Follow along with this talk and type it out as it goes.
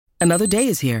Another day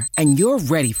is here, and you're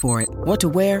ready for it. What to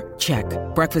wear? Check.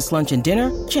 Breakfast, lunch, and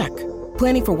dinner? Check.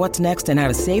 Planning for what's next and how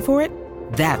to save for it?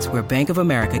 That's where Bank of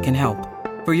America can help.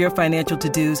 For your financial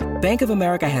to-dos, Bank of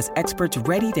America has experts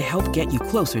ready to help get you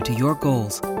closer to your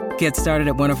goals. Get started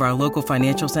at one of our local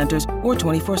financial centers or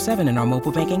 24/7 in our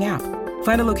mobile banking app.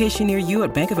 Find a location near you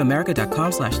at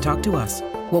bankofamerica.com/talktous.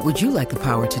 What would you like the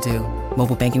power to do?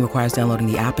 Mobile banking requires downloading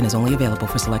the app and is only available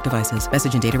for select devices.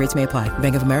 Message and data rates may apply.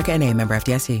 Bank of America N.A., member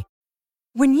FDIC.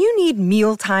 When you need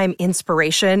mealtime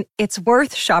inspiration, it's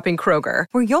worth shopping Kroger,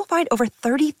 where you'll find over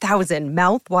 30,000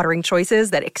 mouth-watering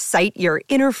choices that excite your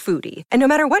inner foodie. And no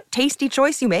matter what tasty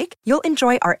choice you make, you'll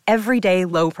enjoy our everyday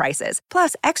low prices,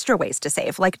 plus extra ways to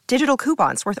save, like digital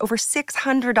coupons worth over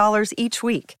 $600 each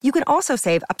week. You can also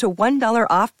save up to $1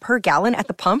 off per gallon at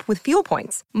the pump with fuel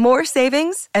points. More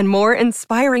savings and more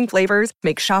inspiring flavors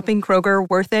make shopping Kroger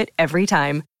worth it every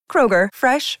time. Kroger,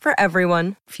 fresh for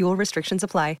everyone. Fuel restrictions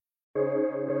apply.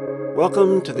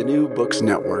 Welcome to the New Books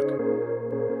Network.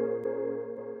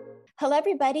 Hello,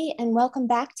 everybody, and welcome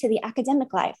back to The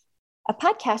Academic Life, a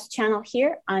podcast channel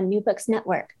here on New Books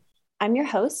Network. I'm your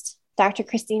host, Dr.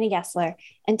 Christina Gessler,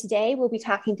 and today we'll be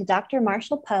talking to Dr.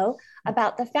 Marshall Poe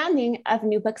about the founding of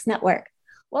New Books Network.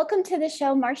 Welcome to the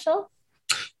show, Marshall.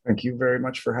 Thank you very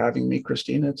much for having me,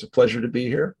 Christina. It's a pleasure to be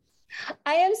here.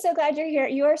 I am so glad you're here.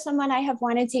 You are someone I have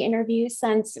wanted to interview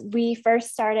since we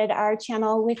first started our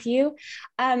channel with you.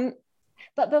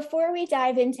 But before we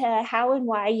dive into how and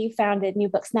why you founded New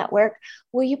Books Network,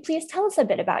 will you please tell us a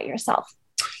bit about yourself?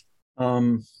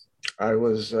 I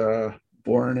was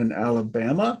born in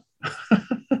Alabama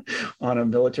on a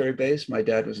military base. My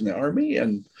dad was in the Army,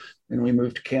 and then we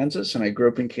moved to Kansas, and I grew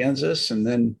up in Kansas, and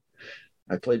then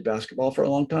I played basketball for a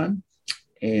long time.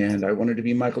 And I wanted to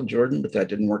be Michael Jordan, but that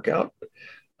didn't work out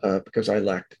because I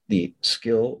lacked the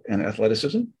skill and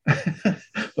athleticism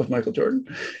of Michael Jordan.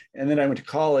 And then I went to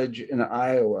college in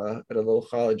Iowa, at a little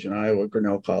college in Iowa,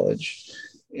 Grinnell College.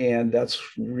 And that's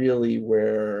really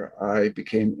where I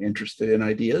became interested in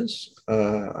ideas.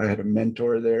 I had a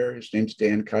mentor there. His name's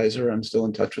Dan Kaiser. I'm still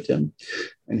in touch with him.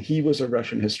 And he was a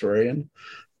Russian historian.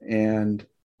 And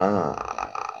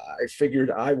I figured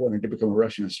I wanted to become a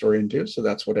Russian historian too, so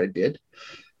that's what I did.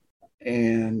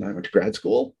 And I went to grad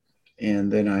school,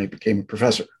 and then I became a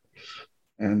professor.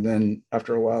 And then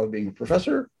after a while of being a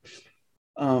professor,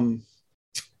 I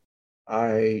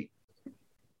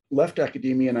left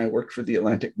academia and I worked for The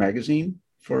Atlantic magazine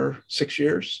for 6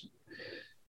 years.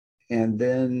 And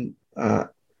then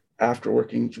after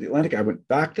working for The Atlantic, I went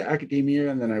back to academia,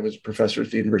 and then I was a professor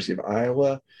at the University of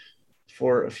Iowa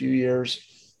for a few years.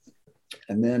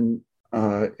 And then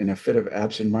in a fit of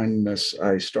absent-mindedness,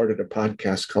 I started a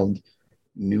podcast called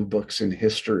New Books in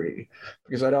History,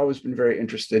 because I'd always been very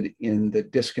interested in the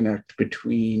disconnect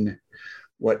between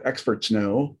what experts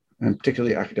know, and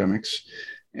particularly academics,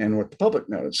 and what the public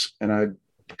knows. And I'd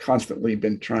constantly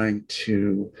been trying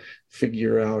to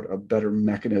figure out a better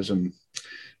mechanism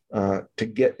to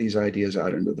get these ideas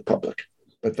out into the public.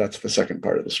 But that's the second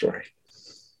part of the story.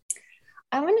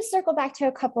 I want to circle back to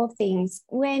a couple of things.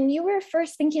 When you were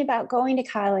first thinking about going to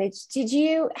college, did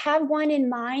you have one in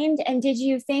mind? And did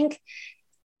you think,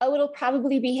 oh, it'll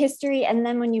probably be history? And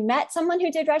then when you met someone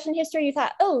who did Russian history, you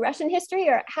thought, oh, Russian history?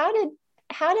 Or how did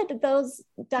those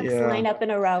ducks line up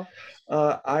in a row?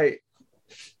 I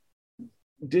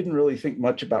didn't really think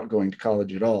much about going to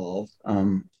college at all.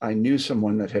 I knew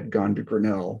someone that had gone to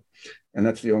Grinnell, and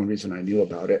that's the only reason I knew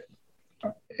about it.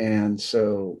 And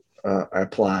so I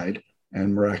applied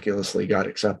and miraculously got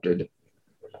accepted.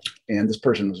 And this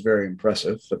person was very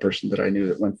impressive, the person that I knew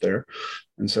that went there.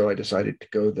 And so I decided to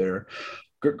go there.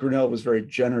 Grinnell was very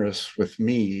generous with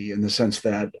me in the sense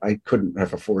that I couldn't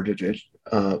have afforded it,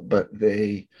 but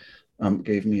they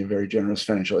gave me a very generous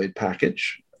financial aid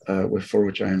package, for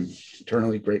which I'm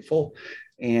eternally grateful.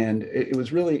 And it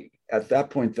was really at that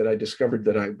point that I discovered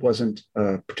that I wasn't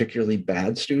a particularly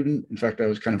bad student. In fact, I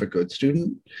was kind of a good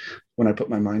student when I put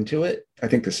my mind to it. I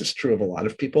think this is true of a lot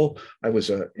of people. I was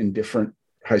an indifferent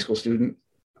high school student.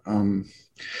 And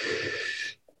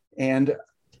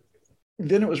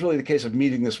then it was really the case of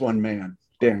meeting this one man,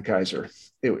 Dan Kaiser.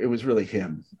 It was really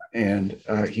him. And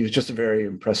he was just a very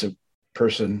impressive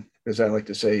person, as I like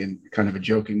to say in kind of a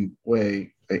joking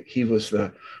way. He was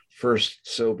the first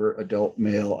sober adult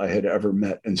male I had ever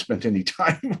met and spent any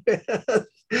time with.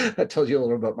 That tells you a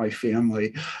little about my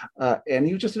family. And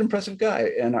he was just an impressive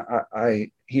guy. And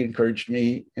he encouraged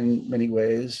me in many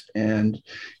ways. And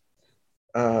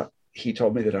he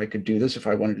told me that I could do this if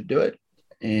I wanted to do it.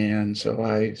 And so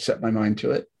I set my mind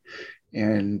to it.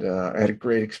 And I had a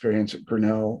great experience at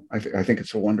Grinnell. I think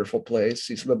it's a wonderful place.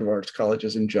 These liberal arts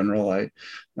colleges in general,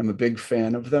 I'm a big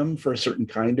fan of them for a certain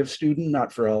kind of student,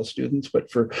 not for all students, but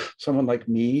for someone like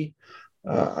me,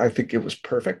 I think it was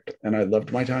perfect. And I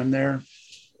loved my time there.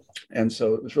 And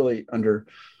so it was really under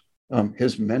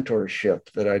his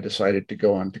mentorship that I decided to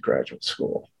go on to graduate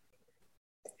school.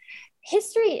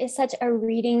 History is such a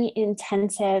reading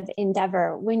intensive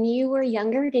endeavor. When you were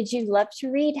younger, did you love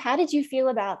to read? How did you feel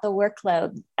about the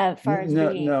workload as far as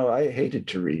reading? No, I hated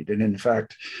to read. And in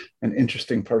fact, an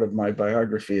interesting part of my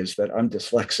biography is that I'm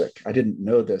dyslexic. I didn't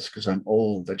know this because I'm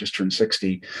old. I just turned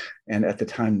 60. And at the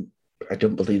time, I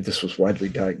don't believe this was widely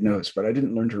diagnosed, but I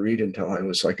didn't learn to read until I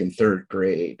was like in third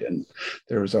grade. And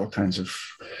there was all kinds of,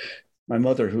 my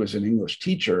mother, who was an English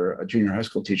teacher, a junior high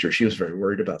school teacher, she was very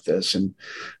worried about this. And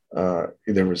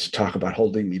there was talk about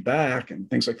holding me back and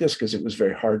things like this, because it was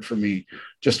very hard for me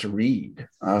just to read.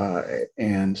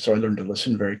 And so I learned to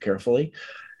listen very carefully.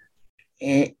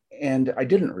 And I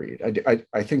didn't read.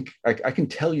 I think I can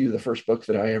tell you the first book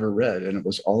that I ever read, and it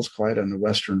was All's Quiet on the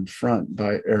Western Front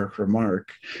by Eric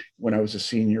Remarque when I was a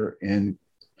senior in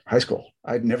high school.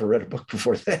 I'd never read a book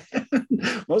before then.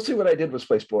 Mostly what I did was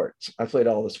play sports. I played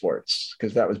all the sports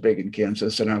because that was big in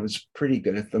Kansas, and I was pretty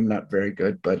good at them, not very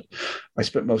good, but I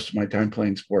spent most of my time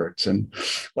playing sports. And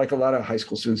like a lot of high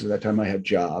school students at that time, I had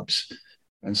jobs.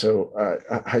 And so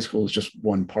high school was just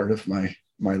one part of my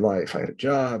life. I had a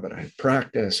job and I had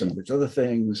practice and all these other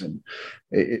things. And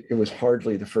it was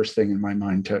hardly the first thing in my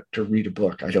mind to read a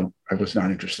book. I was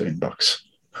not interested in books.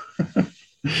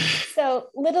 So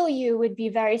little you would be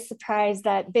very surprised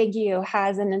that Big U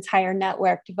has an entire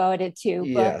network devoted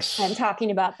to books and talking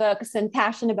about books and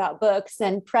passion about books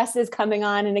and presses coming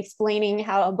on and explaining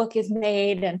how a book is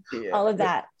made and all of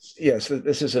that. Yes,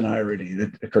 this is an irony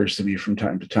that occurs to me from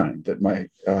time to time, that my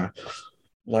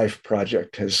life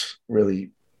project has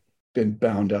really been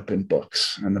bound up in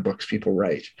books and the books people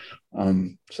write.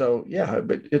 So yeah,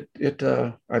 but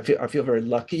I feel very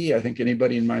lucky. I think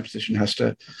anybody in my position has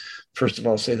to, first of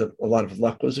all, say that a lot of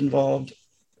luck was involved.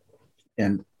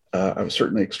 And I was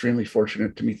certainly extremely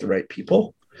fortunate to meet the right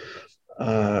people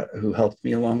who helped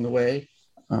me along the way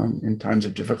in times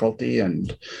of difficulty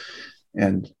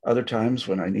and other times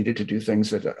when I needed to do things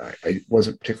that I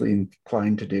wasn't particularly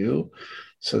inclined to do.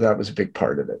 So that was a big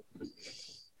part of it.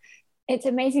 It's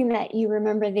amazing that you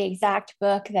remember the exact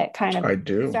book that kind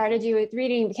of started you with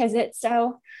reading, because it's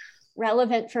so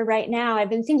relevant for right now. I've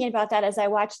been thinking about that as I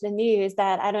watch the news,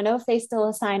 that I don't know if they still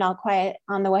assign All Quiet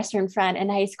on the Western Front in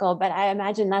high school, but I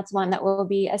imagine that's one that will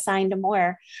be assigned to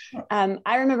more.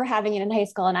 I remember having it in high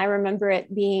school, and I remember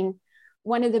it being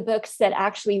one of the books that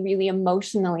actually really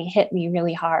emotionally hit me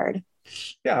really hard.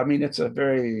 Yeah, I mean, I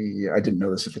didn't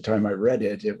know this at the time I read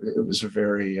it. It was a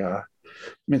very,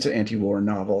 it's an anti-war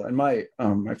novel. And my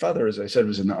father, as I said,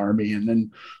 was in the Army. And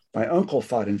then my uncle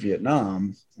fought in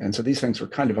Vietnam. And so these things were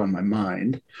kind of on my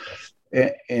mind.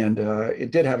 And it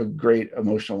did have a great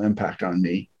emotional impact on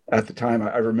me. At the time,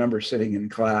 I remember sitting in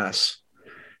class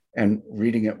and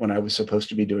reading it when I was supposed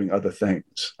to be doing other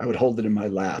things. I would hold it in my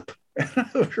lap and I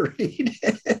would read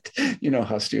it. You know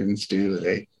how students do,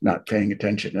 they not paying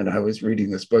attention. And I was reading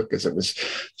this book because it was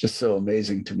just so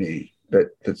amazing to me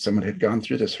that someone had gone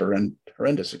through this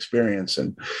horrendous experience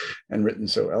and written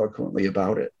so eloquently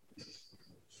about it.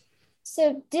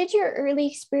 So did your early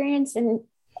experience in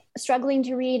struggling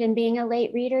to read and being a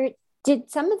late reader,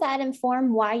 did some of that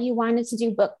inform why you wanted to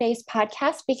do book-based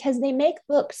podcasts? Because they make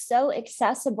books so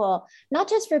accessible, not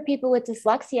just for people with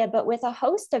dyslexia, but with a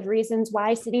host of reasons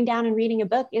why sitting down and reading a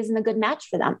book isn't a good match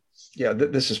for them. Yeah,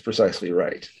 this is precisely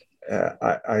right.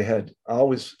 I had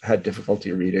always had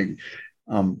difficulty reading.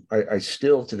 I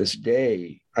still, to this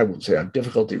day, I won't say I have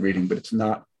difficulty reading, but it's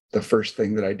not the first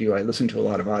thing that I do. I listen to a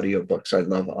lot of audiobooks. I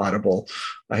love Audible.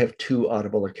 I have 2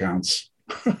 Audible accounts.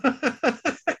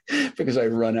 Because I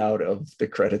run out of the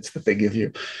credits that they give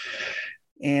you.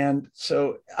 And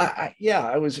so, I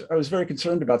was very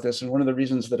concerned about this. And one of the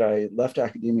reasons that I left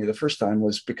academia the first time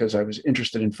was because I was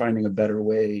interested in finding a better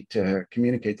way to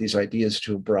communicate these ideas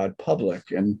to a broad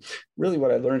public. And really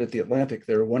what I learned at The Atlantic,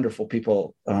 there are wonderful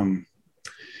people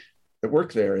that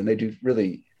work there, and they do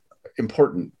really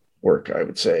important work, I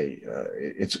would say.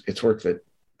 It's work that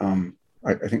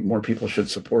I think more people should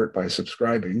support by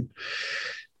subscribing,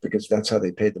 because that's how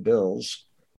they pay the bills.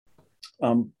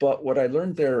 But what I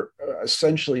learned there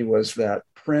essentially was that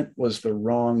print was the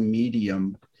wrong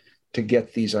medium to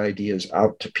get these ideas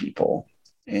out to people.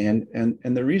 And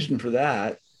the reason for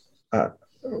that, at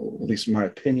least my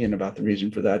opinion about the reason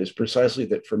for that, is precisely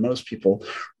that for most people,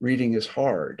 reading is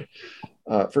hard.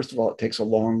 First of all, it takes a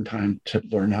long time to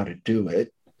learn how to do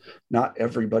it. Not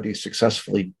everybody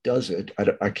successfully does it.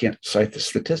 I can't cite the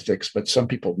statistics, but some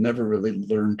people never really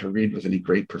learn to read with any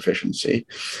great proficiency.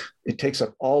 It takes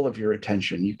up all of your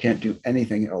attention. You can't do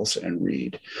anything else and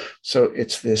read. So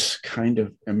it's this kind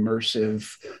of immersive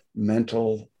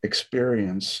mental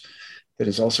experience that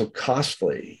is also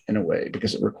costly in a way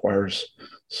because it requires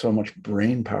so much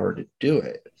brain power to do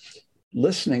it.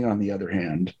 Listening, on the other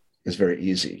hand, is very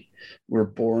easy. We're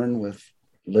born with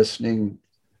listening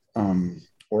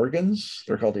organs.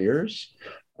 They're called ears.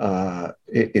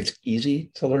 It's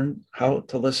easy to learn how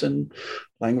to listen.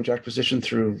 Language acquisition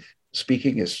through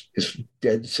speaking is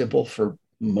dead simple for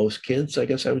most kids, I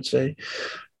guess I would say,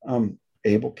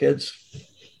 able kids.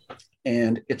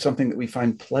 And it's something that we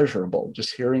find pleasurable.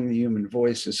 Just hearing the human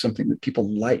voice is something that people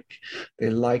like. They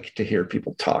like to hear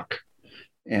people talk.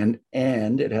 And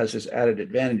it has this added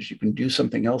advantage. You can do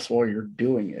something else while you're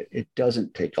doing it. It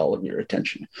doesn't take all of your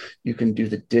attention. You can do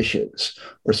the dishes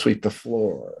or sweep the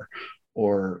floor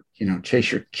or,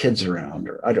 chase your kids around,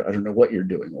 or I don't know what you're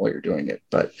doing while you're doing it,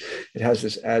 but it has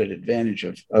this added advantage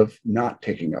of not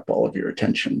taking up all of your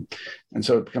attention. And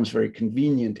so it becomes very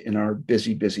convenient in our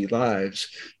busy, busy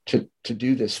lives to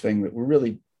do this thing that we're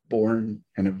really born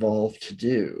and evolved to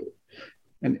do.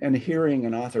 And hearing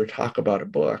an author talk about a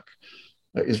book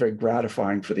is very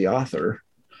gratifying for the author,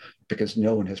 because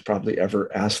no one has probably ever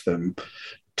asked them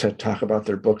to talk about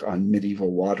their book on medieval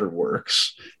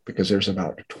waterworks, because there's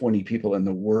about 20 people in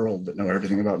the world that know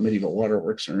everything about medieval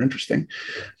waterworks and are interesting.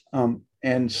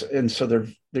 And so they're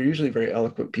usually very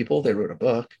eloquent people. They wrote a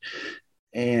book,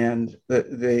 and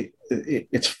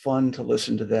it's fun to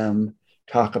listen to them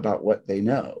talk about what they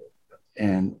know.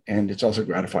 And it's also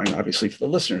gratifying, obviously, for the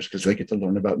listeners, because they get to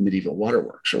learn about medieval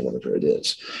waterworks or whatever it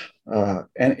is.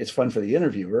 And it's fun for the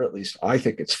interviewer. At least I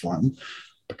think it's fun,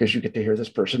 because you get to hear this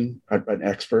person, an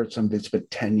expert, somebody that's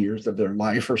spent 10 years of their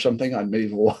life or something on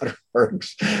medieval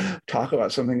waterworks, talk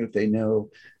about something that they know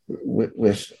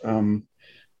with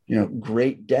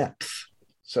great depth.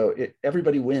 So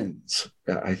everybody wins,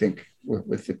 I think,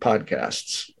 with the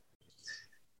podcasts.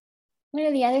 One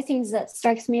of the other things that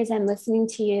strikes me as I'm listening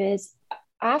to you is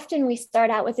often we start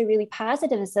out with a really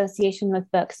positive association with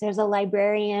books. There's a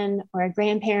librarian or a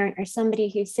grandparent or somebody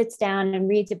who sits down and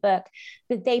reads a book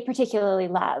that they particularly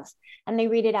love, and they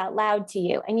read it out loud to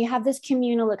you. And you have this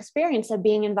communal experience of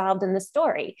being involved in the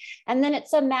story. And then at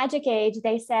some magic age,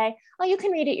 they say, oh, you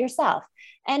can read it yourself.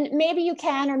 And maybe you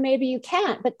can, or maybe you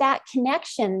can't. But that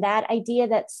connection, that idea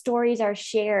that stories are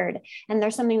shared and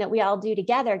there's something that we all do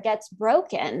together, gets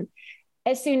broken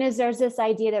as soon as there's this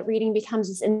idea that reading becomes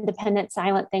this independent,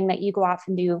 silent thing that you go off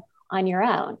and do on your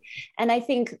own. And I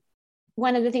think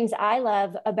one of the things I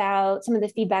love about some of the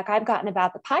feedback I've gotten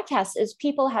about the podcast is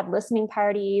people have listening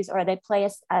parties, or they play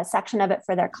a section of it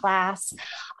for their class,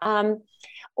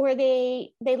 or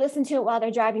they listen to it while they're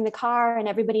driving the car and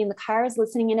everybody in the car is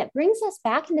listening. And it brings us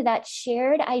back into that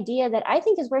shared idea that I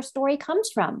think is where story comes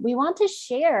from. We want to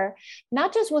share,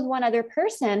 not just with one other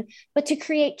person, but to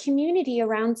create community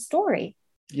around story.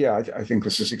 Yeah, I think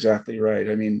this is exactly right.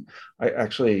 I mean, I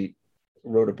actually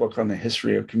wrote a book on the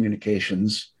history of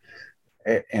communications.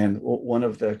 And one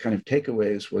of the kind of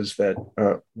takeaways was that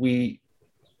we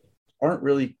aren't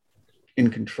really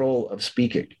in control of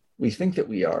speaking. We think that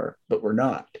we are, but we're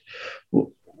not.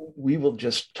 We will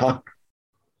just talk.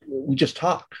 We just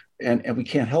talk, and we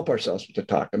can't help ourselves but to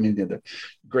talk. I mean, the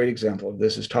great example of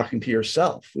this is talking to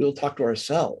yourself. We'll talk to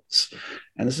ourselves,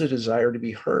 and this is a desire to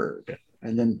be heard.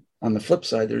 And then on the flip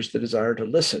side, there's the desire to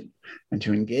listen and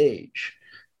to engage.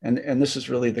 And this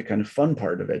is really the kind of fun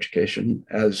part of education,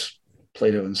 as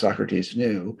Plato and Socrates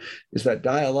knew, is that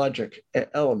dialogic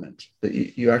element that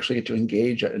you actually get to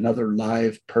engage another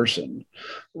live person.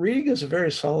 Reading is a very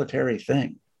solitary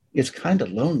thing. It's kind of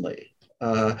lonely,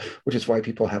 which is why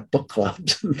people have book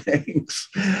clubs and things,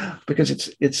 because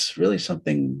it's really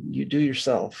something you do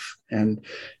yourself. And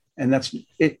that's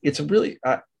it. It's a really,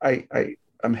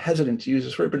 I'm hesitant to use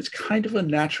this word, but it's kind of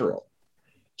unnatural,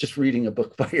 just reading a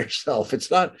book by yourself.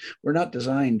 We're not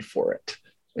designed for it.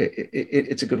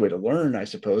 It's a good way to learn, I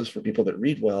suppose, for people that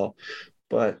read well.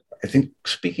 But I think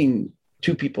speaking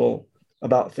to people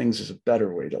about things is a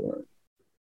better way to learn.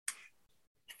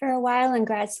 For a while in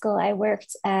grad school, I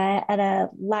worked at a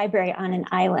library on an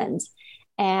island.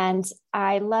 And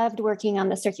I loved working on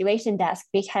the circulation desk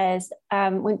because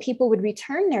when people would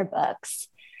return their books,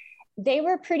 they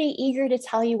were pretty eager to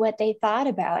tell you what they thought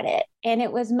about it. And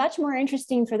it was much more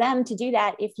interesting for them to do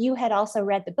that if you had also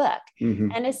read the book.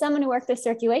 Mm-hmm. And as someone who worked the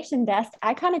circulation desk,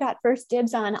 I kind of got first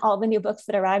dibs on all the new books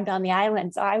that arrived on the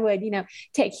island. So I would,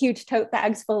 take huge tote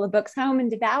bags full of books home and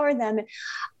devour them.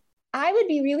 I would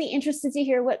be really interested to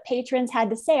hear what patrons had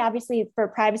to say. Obviously, for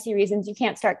privacy reasons, you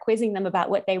can't start quizzing them about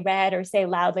what they read or say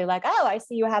loudly, like, oh, I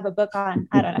see you have a book on,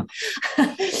 I don't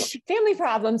know, family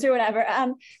problems or whatever.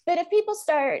 But if people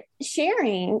start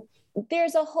sharing,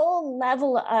 there's a whole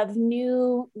level of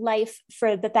new life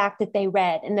for the fact that they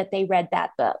read and that they read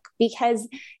that book. Because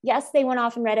yes, they went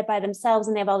off and read it by themselves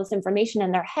and they have all this information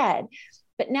in their head.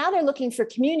 But now they're looking for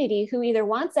community who either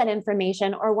wants that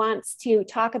information or wants to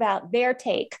talk about their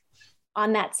take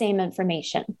on that same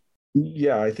information.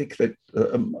 Yeah, I think that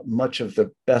much of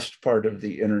the best part of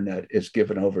the internet is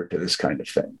given over to this kind of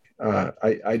thing.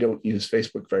 I don't use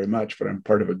Facebook very much, but I'm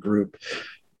part of a group.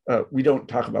 We don't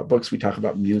talk about books, we talk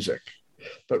about music.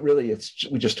 But really,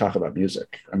 we just talk about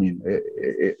music. I mean,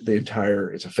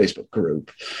 it's a Facebook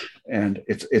group, and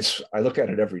I look at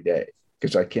it every day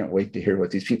because I can't wait to hear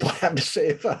what these people have to say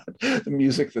about the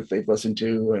music that they've listened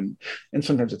to. And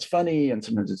sometimes it's funny, and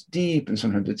sometimes it's deep, and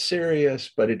sometimes it's serious,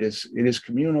 but it is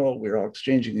communal. We're all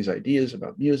exchanging these ideas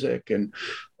about music, and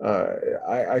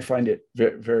I find it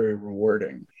very, very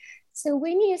rewarding. So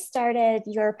when you started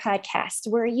your podcast,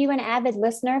 were you an avid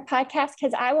listener of podcasts?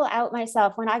 Because I will out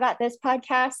myself. When I got this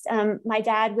podcast, my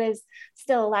dad was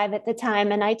still alive at the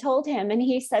time. And I told him, and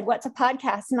he said, what's a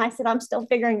podcast? And I said, I'm still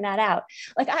figuring that out.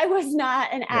 Like, I was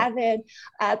not an avid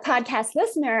podcast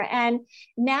listener. And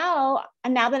now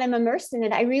that I'm immersed in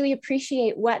it, I really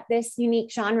appreciate what this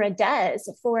unique genre does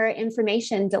for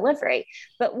information delivery.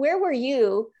 But where were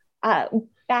you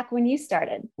back when you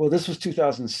started? Well, this was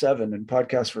 2007 and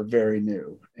podcasts were very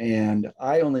new. And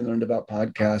I only learned about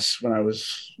podcasts when I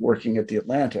was working at the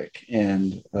Atlantic,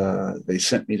 and they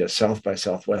sent me to South by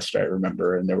Southwest, I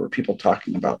remember, and there were people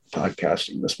talking about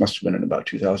podcasting. This must have been in about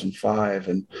 2005.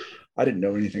 And I didn't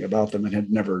know anything about them and had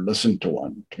never listened to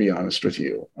one, to be honest with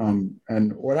you.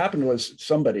 And what happened was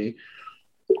somebody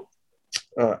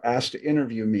asked to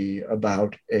interview me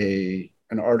about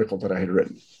an article that I had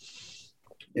written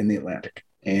in the Atlantic.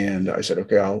 And I said,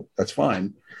 okay, that's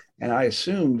fine. And I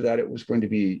assumed that it was going to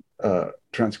be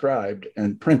transcribed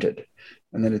and printed.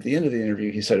 And then at the end of the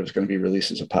interview, he said it was going to be released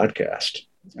as a podcast.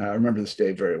 I remember this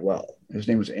day very well. His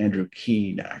name was Andrew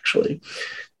Keene, actually.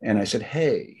 And I said,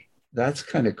 hey, that's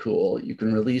kind of cool. You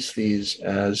can release these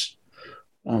as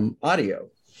audio.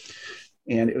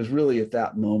 And it was really at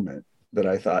that moment that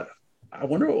I thought, I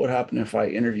wonder what would happen if I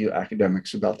interview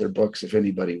academics about their books, if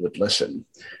anybody would listen.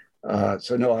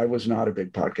 So no, I was not a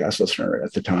big podcast listener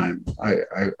at the time.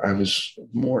 I was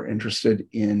more interested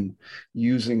in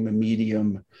using the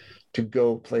medium to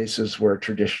go places where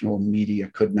traditional media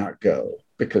could not go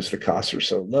because the costs are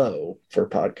so low for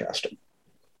podcasting.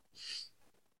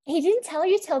 He didn't tell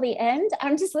you till the end.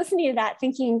 I'm just listening to that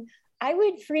thinking, I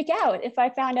would freak out if I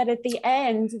found out at the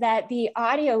end that the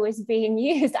audio was being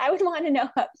used. I would want to know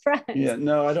up front. Yeah,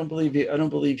 no, I don't believe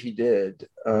he did.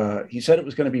 He said it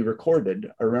was going to be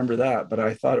recorded. I remember that, but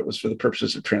I thought it was for the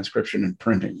purposes of transcription and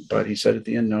printing. But he said at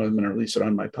the end, no, I'm going to release it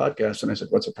on my podcast. And I said,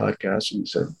 what's a podcast? And he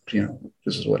said,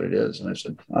 this is what it is. And I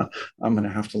said, I'm going to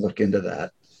have to look into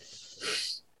that.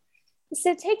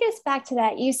 So take us back to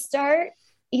that. You start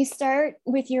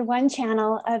with your one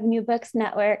channel of New Books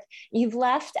Network. You've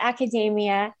left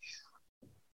academia,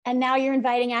 and now you're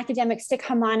inviting academics to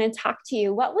come on and talk to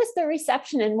you. What was the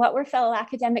reception, and what were fellow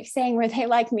academics saying? Were they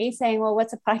like me saying, well,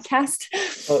 what's a podcast?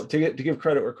 Well, to give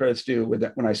credit where credit's due,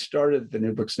 when I started the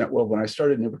New Books Network, when I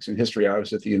started New Books in History, I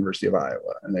was at the University of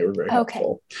Iowa, and they were very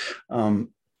helpful.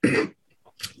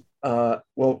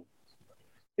 Well,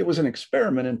 it was an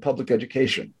experiment in public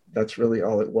education. That's really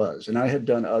all it was. And I had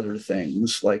done other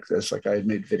things like this, like I had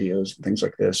made videos and things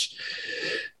like this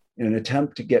in an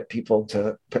attempt to get people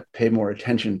to pay more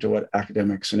attention to what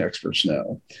academics and experts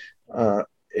know.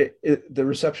 The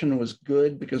reception was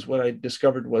good because what I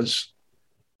discovered was,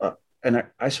 and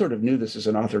I sort of knew this as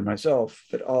an author myself,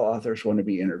 that all authors want to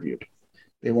be interviewed.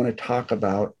 They want to talk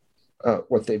about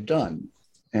what they've done.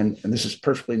 And this is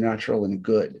perfectly natural and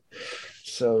good.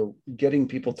 So getting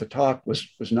people to talk was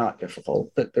not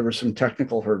difficult, but there were some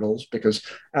technical hurdles because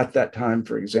at that time,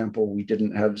 for example, we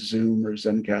didn't have Zoom or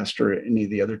Zencastr or any of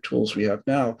the other tools we have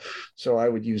now. So I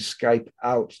would use Skype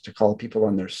out to call people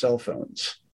on their cell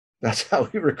phones. That's how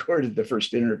we recorded the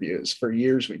first interviews. For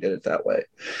years, we did it that way.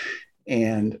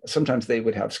 And sometimes they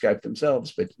would have Skype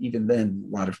themselves, but even then,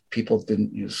 a lot of people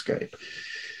didn't use Skype.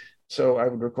 So I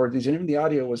would record these interviews. The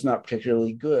audio was not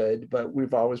particularly good, but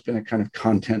we've always been a kind of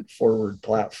content-forward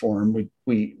platform.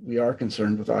 We are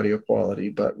concerned with audio quality,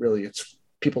 but really it's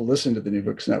people listen to the New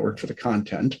Books Network for the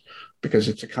content because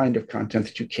it's a kind of content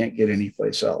that you can't get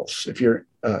anyplace else. If you're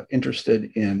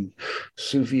interested in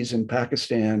Sufis in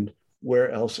Pakistan, where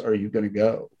else are you going to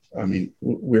go? I mean,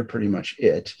 we're pretty much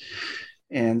it.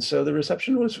 And so the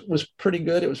reception was pretty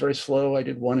good. It was very slow. I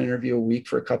did one interview a week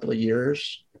for a couple of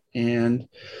years. And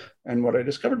what I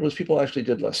discovered was people actually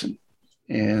did listen.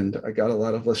 And I got a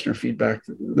lot of listener feedback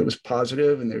that was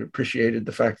positive, and they appreciated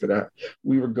the fact that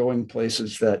we were going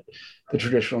places that the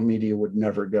traditional media would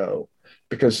never go,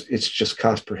 because it's just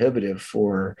cost prohibitive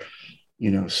for,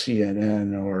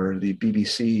 CNN or the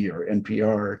BBC or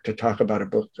NPR to talk about a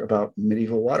book about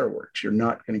medieval waterworks. You're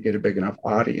not going to get a big enough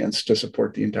audience to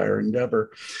support the entire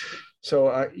endeavor. So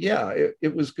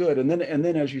it was good. And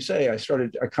then, as you say,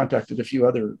 I contacted a few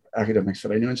other academics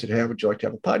that I knew and said, "Hey, would you like to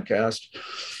have a podcast?"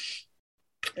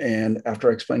 And after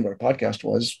I explained what a podcast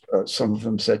was, some of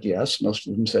them said yes, most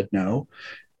of them said no.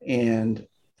 And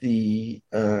the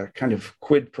kind of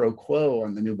quid pro quo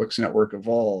on the New Books Network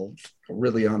evolved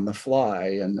really on the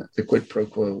fly. And the quid pro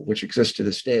quo, which exists to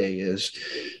this day, is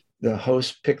the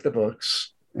hosts pick the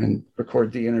books and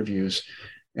record the interviews,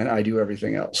 and I do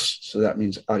everything else. So that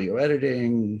means audio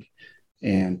editing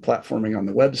and platforming on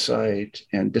the website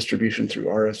and distribution through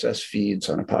RSS feeds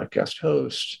on a podcast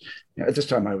host. At this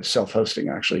time, I was self-hosting,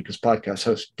 actually, because podcast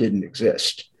hosts didn't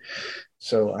exist.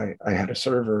 So I had a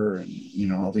server and,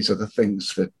 all these other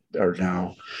things that are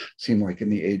now seem like in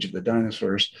the age of the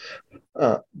dinosaurs.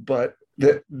 But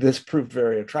this proved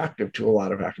very attractive to a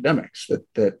lot of academics,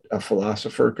 that a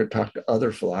philosopher could talk to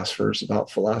other philosophers about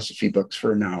philosophy books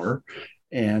for an hour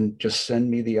and just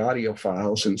send me the audio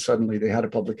files, and suddenly they had a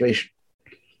publication.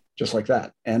 Just like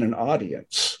that, and an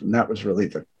audience. And that was really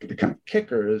the kind of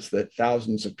kicker, is that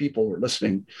thousands of people were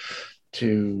listening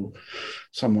to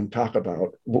someone talk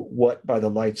about what by the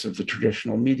lights of the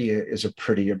traditional media is a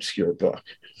pretty obscure book.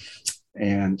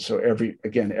 And so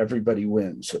everybody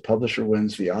wins. The publisher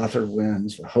wins, the author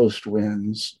wins, the host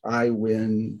wins, I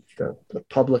win, the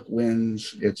public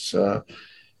wins. It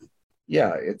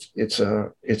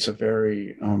was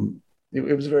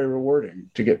very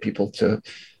rewarding to get people to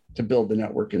build the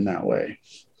network in that way.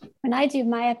 When I do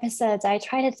my episodes, I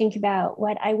try to think about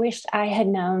what I wished I had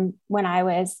known when I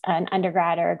was an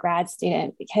undergrad or a grad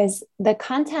student, because the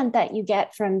content that you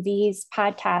get from these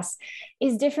podcasts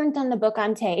is different than the book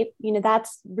on tape.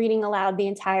 That's reading aloud the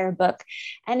entire book.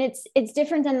 And it's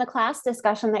different than the class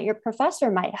discussion that your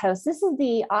professor might host. This is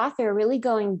the author really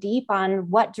going deep on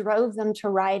what drove them to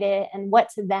write it and what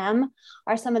to them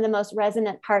are some of the most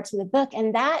resonant parts of the book.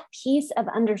 And that piece of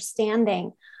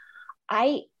understanding,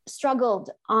 I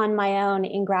struggled on my own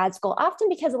in grad school, often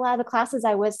because a lot of the classes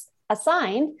I was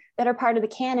assigned that are part of the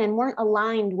canon weren't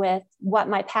aligned with what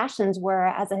my passions were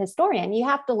as a historian. You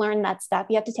have to learn that stuff.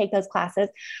 You have to take those classes.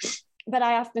 But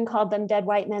I often called them dead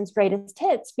white men's greatest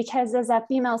hits, because as a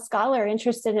female scholar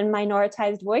interested in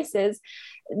minoritized voices,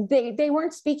 they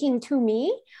weren't speaking to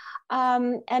me.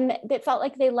 And it felt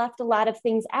like they left a lot of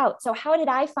things out. So how did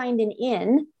I find an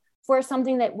in for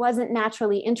something that wasn't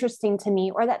naturally interesting to me,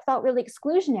 or that felt really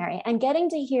exclusionary? And getting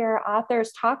to hear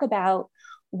authors talk about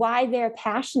why they're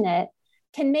passionate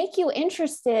can make you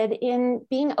interested in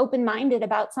being open-minded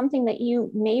about something that you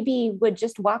maybe would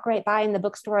just walk right by in the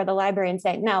bookstore or the library and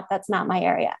say, no, that's not my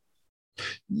area.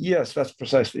 Yes, that's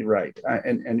precisely right.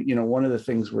 And one of the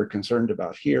things we're concerned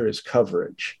about here is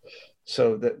coverage.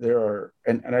 So that there are,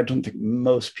 and I don't think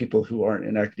most people who aren't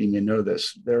in academia know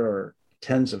this, there are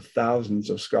tens of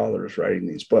thousands of scholars writing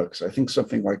these books. I think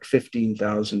something like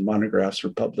 15,000 monographs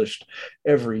are published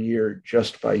every year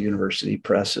just by university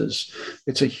presses.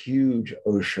 It's a huge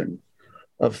ocean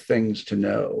of things to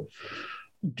know.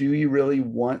 Do you really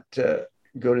want to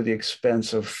go to the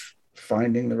expense of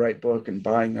finding the right book and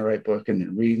buying the right book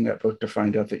and reading that book to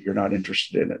find out that you're not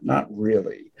interested in it? Not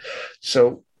really.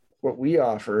 So what we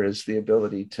offer is the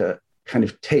ability to kind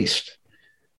of taste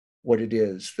what it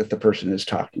is that the person is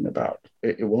talking about.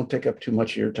 It won't take up too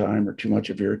much of your time or too much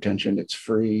of your attention. It's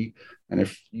free. And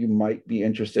if you might be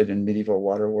interested in medieval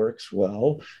waterworks,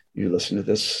 well, you listen to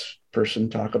this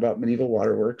person talk about medieval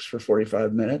waterworks for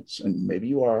 45 minutes, and maybe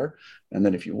you are. And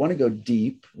then if you want to go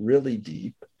deep, really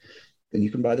deep, then you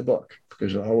can buy the book,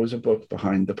 because there's always a book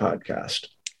behind the podcast.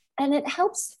 And it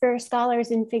helps for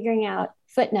scholars in figuring out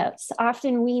footnotes.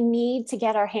 Often we need to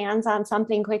get our hands on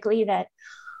something quickly that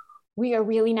we are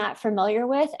really not familiar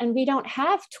with, and we don't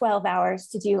have 12 hours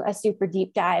to do a super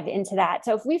deep dive into that.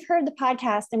 So if we've heard the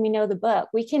podcast and we know the book,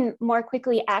 we can more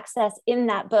quickly access in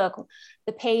that book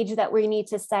the page that we need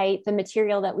to cite, the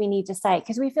material that we need to cite,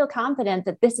 because we feel confident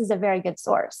that this is a very good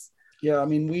source. Yeah, I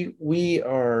mean, we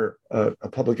are a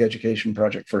public education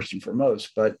project first and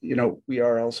foremost, but we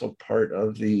are also part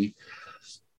of the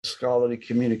scholarly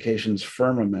communications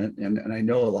firmament, and I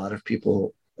know a lot of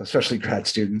people especially grad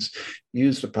students,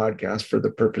 use the podcast for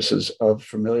the purposes of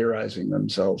familiarizing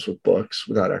themselves with books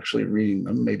without actually reading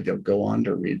them. Maybe they'll go on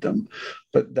to read them,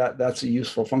 but that's a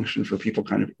useful function for people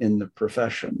kind of in the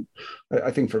profession.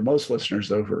 I think for most listeners,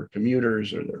 though, who are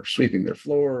commuters or they're sweeping their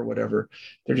floor or whatever,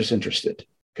 they're just interested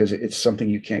because it's something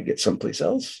you can't get someplace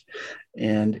else.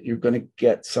 And you're going to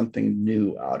get something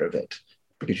new out of it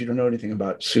because you don't know anything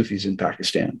about Sufis in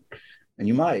Pakistan. And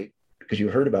you might, because you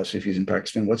heard about Sufis in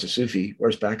Pakistan. What's a Sufi?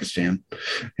 Where's Pakistan?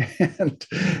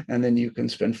 and then you can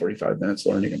spend 45 minutes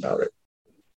learning about it.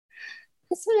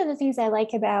 That's one of the things I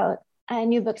like about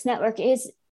New Books Network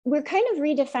is we're kind of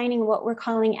redefining what we're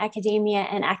calling academia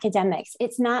and academics.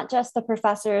 It's not just the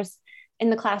professors in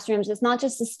the classrooms. It's not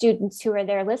just the students who are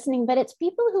there listening, but it's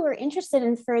people who are interested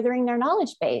in furthering their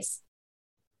knowledge base.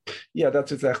 Yeah,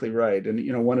 that's exactly right.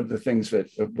 And, one of the things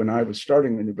that when I was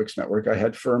starting the New Books Network, I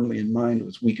had firmly in mind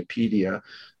was Wikipedia,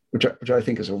 which I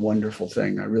think is a wonderful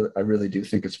thing. I really do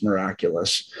think it's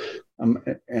miraculous.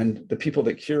 And the people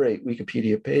that curate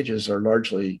Wikipedia pages are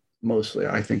mostly,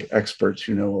 I think, experts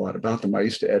who know a lot about them. I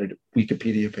used to edit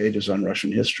Wikipedia pages on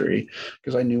Russian history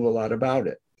because I knew a lot about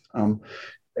it. And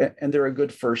they're a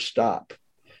good first stop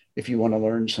if you want to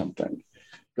learn something.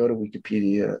 Go to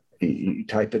Wikipedia, you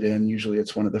type it in. Usually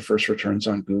it's one of the first returns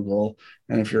on Google.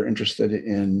 And if you're interested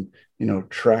in,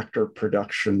 tractor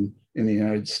production in the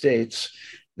United States,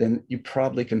 then you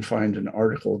probably can find an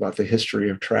article about the history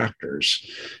of tractors.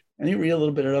 And you read a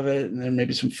little bit of it, and then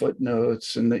maybe some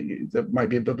footnotes, and there might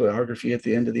be a bibliography at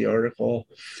the end of the article.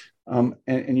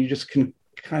 And you just can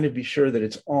kind of be sure that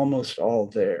it's almost all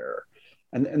there.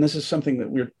 And this is something that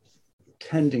we're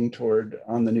tending toward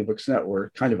on the New Books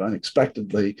Network, kind of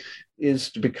unexpectedly,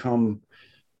 is to become,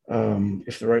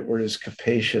 if the right word is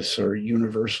capacious or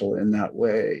universal in that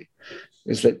way,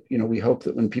 is that, we hope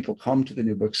that when people come to the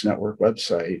New Books Network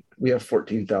website, we have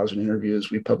 14,000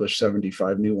 interviews, we publish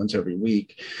 75 new ones every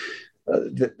week,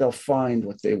 that they'll find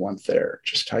what they want there.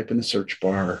 Just type in the search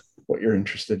bar what you're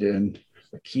interested in,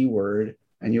 a keyword,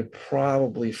 and you'll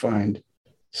probably find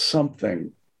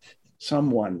someone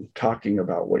talking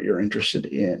about what you're interested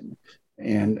in.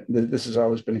 And this has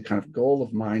always been a kind of goal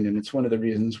of mine. And it's one of the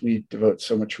reasons we devote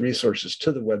so much resources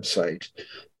to the website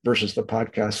versus the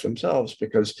podcasts themselves,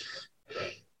 because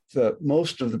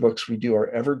most of the books we do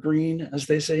are evergreen, as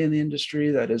they say in the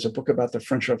industry. That is, a book about the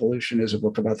French Revolution is a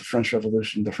book about the French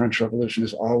Revolution. The French Revolution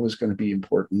is always going to be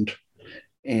important.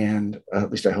 And at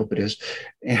least I hope it is.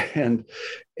 And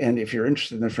if you're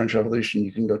interested in the French Revolution,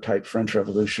 you can go type French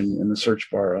Revolution in the search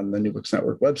bar on the New Books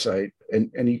Network website,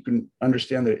 and you can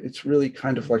understand that it's really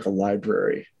kind of like a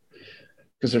library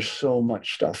because there's so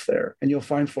much stuff there. And you'll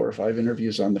find 4 or 5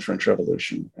 interviews on the French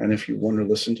Revolution. And if you want to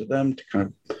listen to them to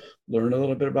kind of learn a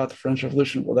little bit about the French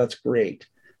Revolution, well, that's great.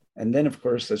 And then, of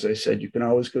course, as I said, you can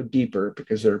always go deeper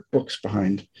because there are books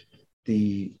behind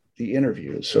the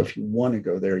interviews. So if you want to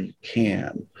go there, you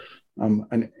can. I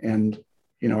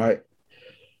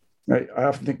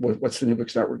often think, what's the New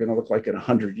Books Network going to look like in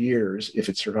 100 years if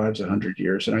it survives 100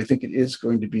 years? And I think it is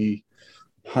going to be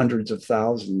hundreds of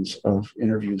thousands of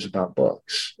interviews about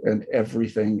books, and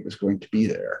everything is going to be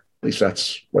there. At least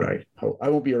that's what I hope. I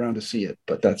won't be around to see it,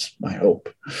 but that's my hope.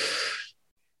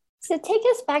 So take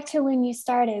us back to when you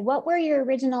started. What were your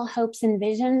original hopes and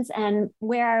visions, and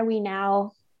where are we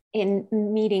now in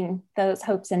meeting those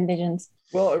hopes and visions?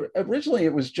 Well, originally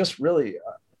it was just really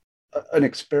an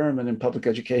experiment in public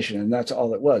education, and that's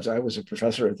all it was. I was a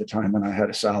professor at the time and I had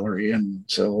a salary, and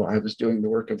so I was doing the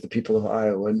work of the people of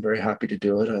Iowa and very happy to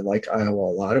do it. I like Iowa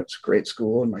a lot. It was a great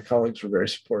school and my colleagues were very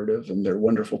supportive and they're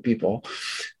wonderful people.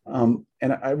 And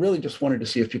I really just wanted to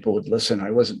see if people would listen.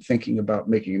 I wasn't thinking about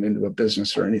making it into a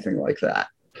business or anything like that.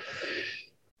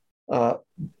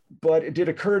 But it did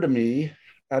occur to me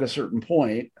at a certain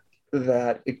point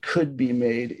that it could be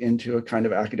made into a kind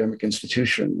of academic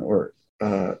institution, or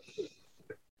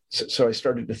so I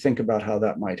started to think about how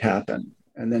that might happen.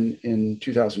 And then in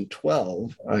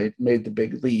 2012, I made the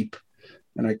big leap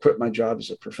and I quit my job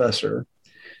as a professor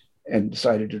and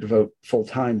decided to devote full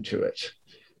time to it.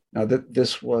 Now,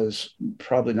 this was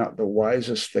probably not the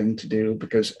wisest thing to do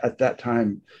because at that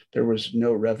time, there was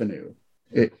no revenue.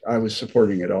 I was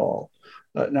supporting it all.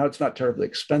 Now it's not terribly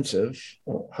expensive,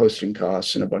 hosting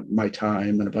costs and my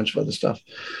time and a bunch of other stuff.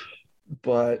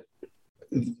 But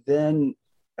then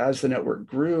as the network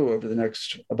grew over the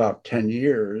next about 10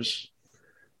 years,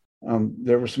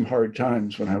 there were some hard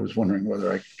times when I was wondering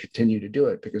whether I could continue to do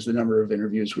it because the number of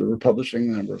interviews we were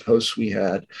publishing, the number of hosts we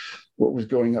had, what was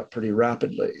going up pretty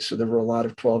rapidly. So there were a lot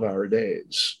of 12-hour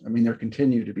days. I mean, there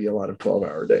continue to be a lot of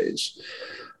 12-hour days.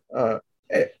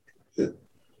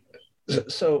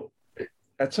 So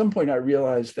at some point, I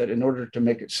realized that in order to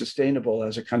make it sustainable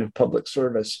as a kind of public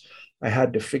service, I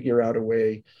had to figure out a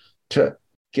way to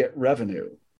get revenue.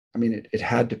 I mean, it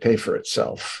had to pay for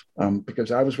itself because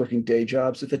I was working day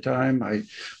jobs at the time. I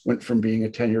went from being a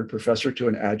tenured professor to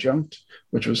an adjunct,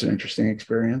 which was an interesting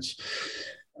experience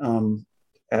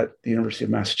at the University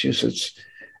of Massachusetts.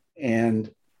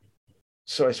 And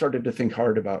so I started to think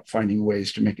hard about finding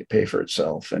ways to make it pay for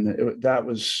itself. And that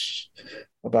was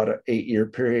about an 8-year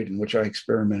period in which I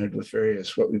experimented with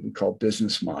various what we would call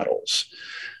business models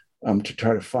to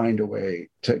try to find a way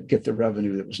to get the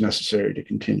revenue that was necessary to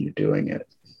continue doing it.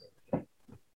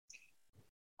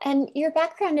 And your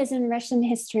background is in Russian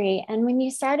history. And when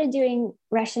you started doing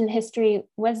Russian history,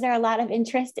 was there a lot of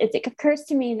interest? It occurs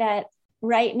to me that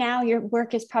right now your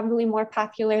work is probably more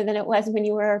popular than it was when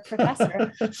you were a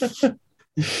professor.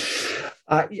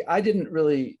 I didn't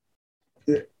really,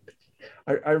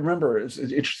 I remember it's an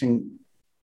interesting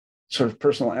sort of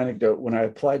personal anecdote. When I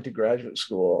applied to graduate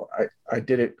school, I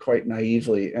did it quite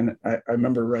naively. And I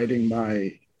remember writing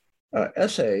my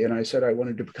essay and I said I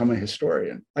wanted to become a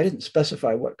historian. I didn't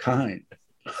specify what kind.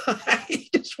 I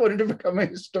just wanted to become a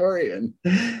historian.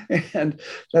 And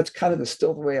that's kind of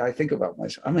still the way I think about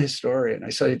myself. I'm a historian. I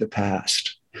studied the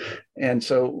past. And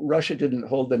so Russia didn't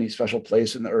hold any special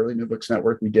place in the early New Books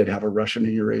Network. We did have a Russian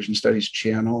and Eurasian Studies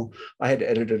channel. I had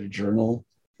edited a journal.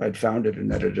 I'd founded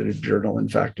and edited a journal, in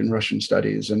fact, in Russian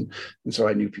studies. And so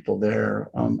I knew people there.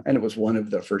 And it was one of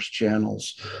the first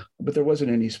channels. But there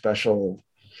wasn't any special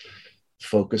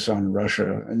focus on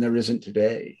Russia, and there isn't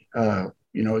today.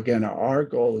 Again, our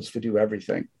goal is to do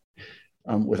everything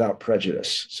without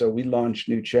prejudice. So we launch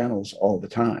new channels all the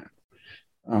time.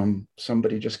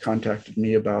 Somebody just contacted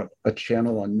me about a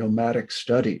channel on nomadic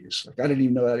studies. Like, I didn't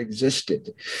even know that existed.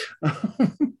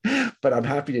 But I'm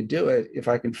happy to do it if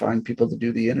I can find people to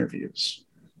do the interviews.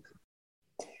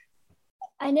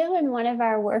 I know in one of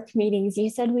our work meetings,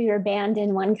 you said we were banned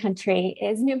in one country.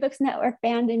 Is New Books Network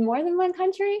banned in more than one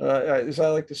country? As I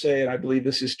like to say, and I believe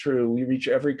this is true, we reach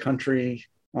every country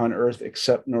on Earth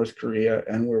except North Korea,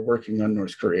 and we're working on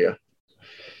North Korea.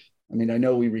 I mean, I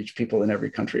know we reach people in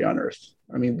every country on Earth.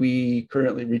 I mean, we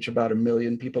currently reach about 1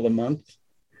 million people a month,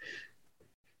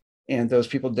 and those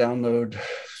people download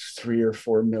 3 or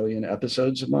 4 million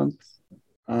episodes a month.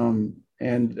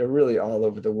 And they're really all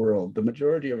over the world. The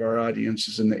majority of our audience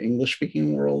is in the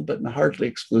English-speaking world, but hardly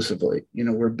exclusively.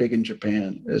 We're big in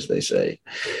Japan, as they say.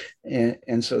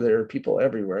 And so there are people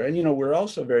everywhere. And, we're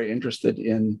also very interested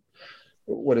in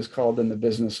what is called in the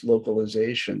business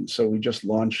localization. So we just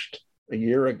launched a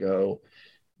year ago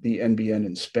the NBN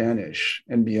in Spanish,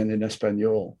 NBN in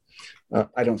Espanol.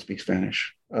 I don't speak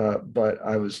Spanish, but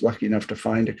I was lucky enough to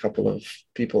find a couple of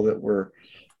people that were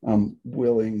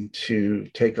willing to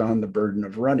take on the burden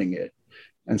of running it.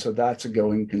 And so that's a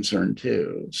going concern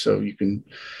too. So you can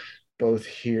both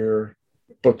hear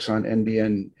books on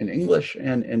NBN in English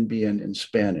and NBN in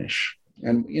Spanish.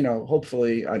 And,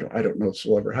 hopefully, I don't know if this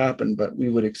will ever happen, but we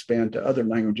would expand to other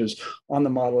languages on the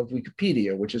model of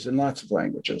Wikipedia, which is in lots of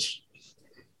languages.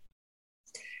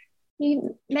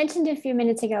 You mentioned a few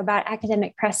minutes ago about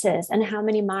academic presses and how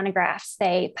many monographs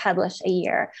they publish a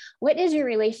year. What is your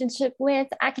relationship with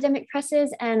academic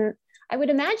presses? And I would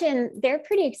imagine they're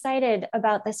pretty excited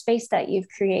about the space that you've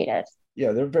created.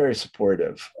 Yeah, they're very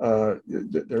supportive.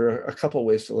 There are a couple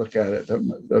ways to look at it.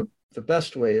 The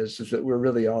best way is that we're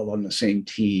really all on the same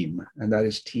team, and that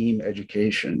is team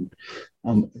education.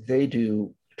 They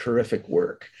do terrific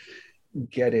work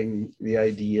getting the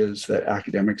ideas that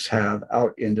academics have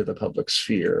out into the public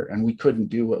sphere, and we couldn't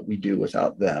do what we do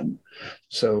without them.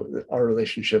 So our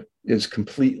relationship is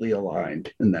completely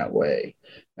aligned in that way,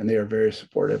 and they are very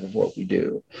supportive of what we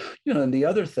do. And the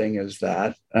other thing is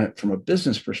that from a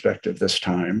business perspective this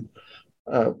time,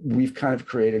 we've kind of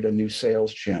created a new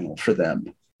sales channel for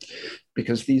them,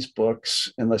 because these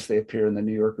books, unless they appear in the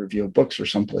New York Review of Books or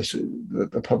someplace,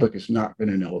 the public is not going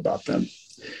to know about them.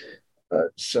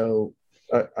 So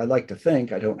I like to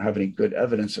think, I don't have any good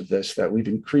evidence of this, that we've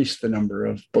increased the number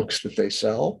of books that they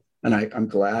sell. And I'm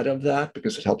glad of that,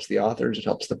 because it helps the authors, it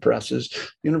helps the presses.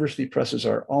 University presses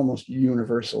are almost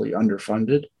universally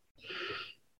underfunded.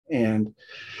 And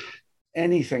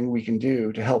anything we can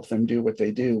do to help them do what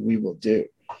they do, we will do.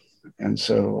 And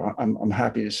so I'm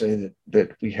happy to say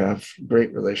that we have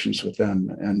great relations with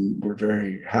them, and we're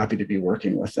very happy to be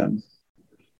working with them.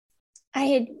 I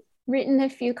had written a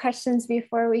few questions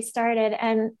before we started,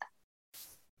 and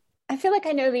I feel like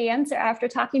I know the answer after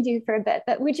talking to you for a bit,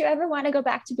 but would you ever want to go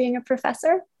back to being a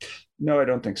professor? No, I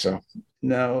don't think so.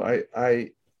 No,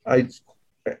 I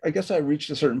guess I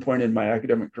reached a certain point in my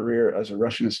academic career as a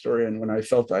Russian historian when I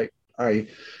felt I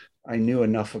I knew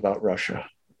enough about Russia,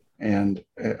 and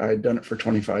I'd done it for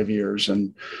 25 years,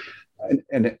 and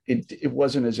it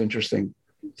wasn't as interesting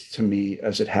to me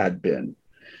as it had been.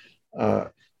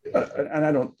 And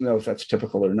I don't know if that's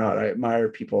typical or not. I admire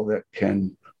people that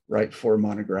can write 4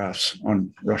 monographs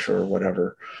on Russia or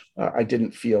whatever. I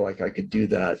didn't feel like I could do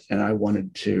that, and I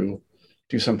wanted to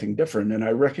do something different. And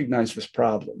I recognize this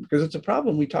problem because it's a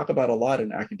problem we talk about a lot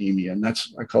in academia, and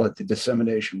I call it the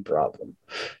dissemination problem,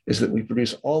 is that we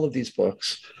produce all of these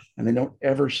books and they don't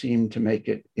ever seem to make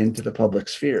it into the public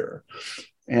sphere.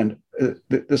 And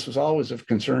this was always of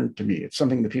concern to me. It's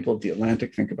something that people at the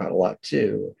Atlantic think about a lot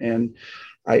too. And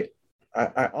I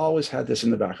always had this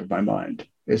in the back of my mind,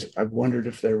 is I wondered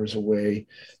if there was a way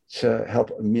to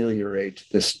help ameliorate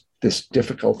this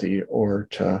difficulty, or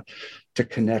to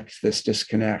connect this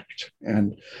disconnect.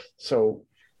 And so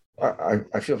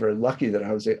I feel very lucky that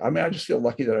I just feel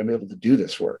lucky that I'm able to do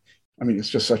this work. I mean, it's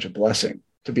just such a blessing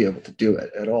to be able to do it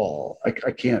at all.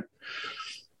 I can't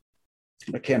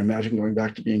imagine going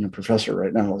back to being a professor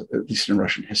right now, at least in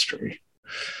Russian history.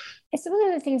 It's one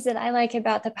of the things that I like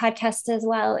about the podcast as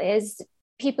well is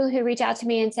people who reach out to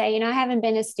me and say, I haven't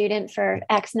been a student for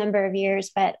X number of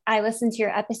years, but I listen to your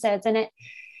episodes, and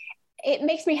it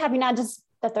makes me happy, not just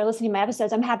that they're listening to my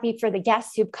episodes. I'm happy for the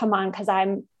guests who've come on, because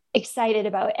I'm excited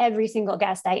about every single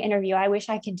guest I interview. I wish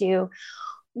I could do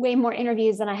way more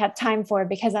interviews than I have time for,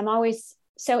 because I'm always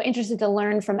so interested to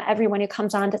learn from everyone who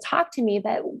comes on to talk to me.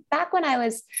 But back when I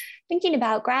was thinking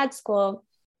about grad school,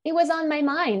 it was on my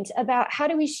mind about how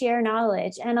do we share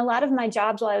knowledge. And a lot of my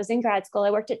jobs while I was in grad school,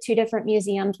 I worked at 2 different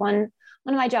museums. One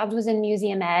of my jobs was in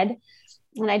museum ed,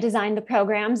 and I designed the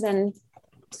programs. And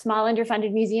small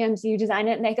underfunded museums, you design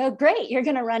it and they go, great, you're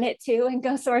going to run it too, and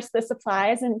go source the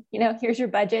supplies. And, here's your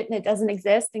budget, and it doesn't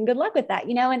exist, and good luck with that,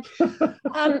 and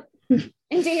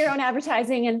do your own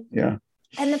advertising. And yeah.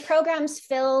 And the programs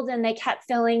filled, and they kept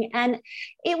filling. And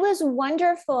it was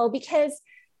wonderful, because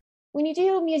when you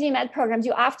do museum ed programs,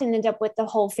 you often end up with the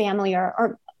whole family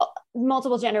or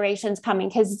multiple generations coming,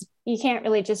 because you can't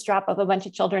really just drop off a bunch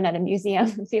of children at a museum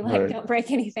and be like, Don't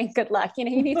break anything, good luck. You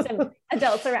need some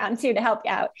adults around too to help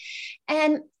you out.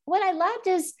 And what I loved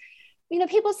is,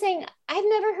 people saying, I've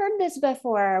never heard this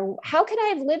before. How could I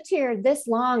have lived here this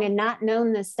long and not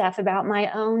known this stuff about my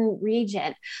own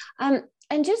region? And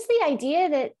just the idea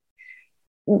that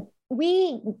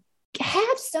we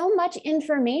have so much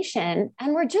information,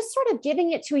 and we're just sort of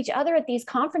giving it to each other at these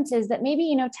conferences, that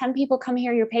maybe, 10 people come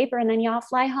hear your paper and then you all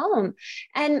fly home.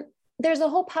 And there's a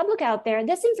whole public out there.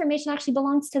 This information actually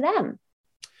belongs to them.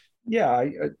 Yeah,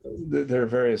 there are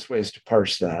various ways to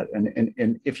parse that.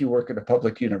 And if you work at a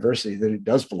public university, then it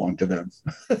does belong to them.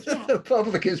 Yeah. The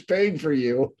public is paying for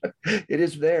you. It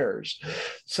is theirs.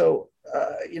 So,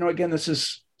 again, this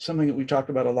is something that we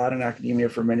talked about a lot in academia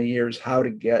for many years, how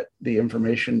to get the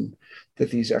information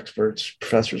that these experts,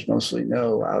 professors mostly,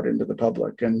 know out into the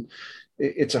public. And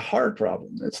it's a hard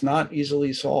problem. It's not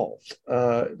easily solved.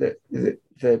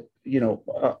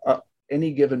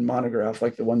 Any given monograph,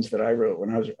 like the ones that I wrote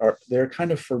when I was, they're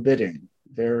kind of forbidding.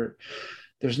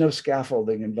 There's no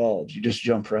scaffolding involved. You just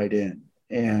jump right in.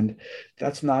 And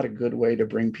that's not a good way to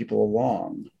bring people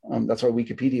along. That's why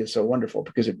Wikipedia is so wonderful,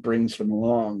 because it brings them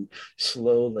along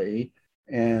slowly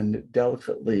and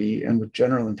delicately and with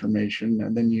general information.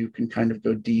 And then you can kind of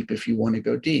go deep if you want to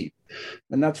go deep.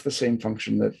 And that's the same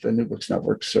function that the New Books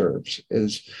Network serves,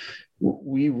 is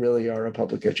we really are a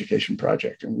public education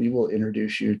project, and we will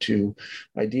introduce you to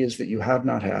ideas that you have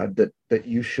not had, that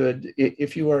you should,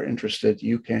 if you are interested,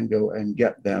 you can go and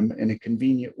get them in a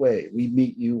convenient way. We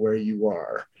meet you where you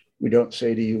are. We don't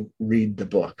say to you, read the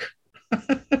book.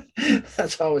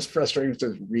 That's always frustrating,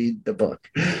 to read the book,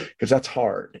 because that's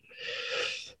hard.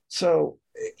 So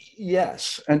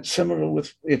yes, and similar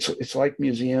with, it's like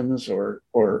museums or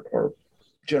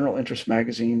general interest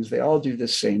magazines, they all do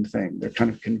this same thing. They're kind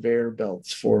of conveyor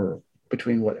belts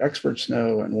between what experts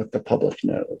know and what the public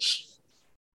knows.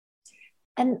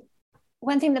 And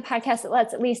one thing the podcast that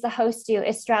lets at least the host do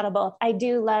is straddle both. I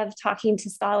do love talking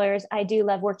to scholars. I do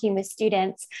love working with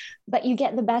students, but you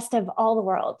get the best of all the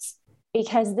worlds,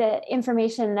 because the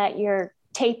information that you're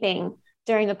taping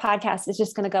during the podcast is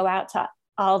just going to go out to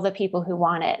all the people who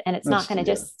want it. And it's not going to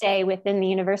just stay within the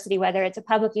university, whether it's a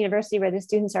public university where the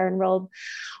students are enrolled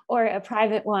or a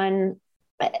private one.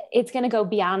 It's going to go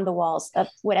beyond the walls of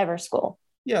whatever school.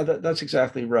 Yeah, that's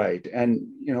exactly right. And,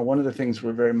 one of the things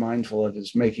we're very mindful of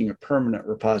is making a permanent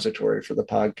repository for the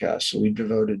podcast. So we've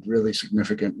devoted really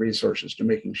significant resources to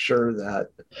making sure that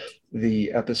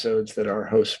the episodes that our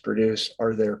hosts produce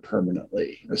are there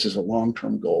permanently. This is a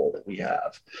long-term goal that we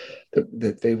have,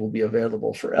 that they will be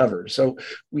available forever. So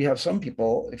we have some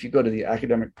people, if you go to the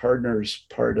academic partners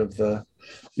part of the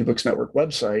New Books Network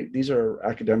website, these are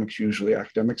academics, usually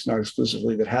academics, not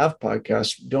exclusively, that have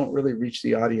podcasts, don't really reach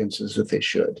the audiences that they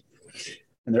should.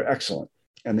 And they're excellent.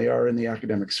 And they are in the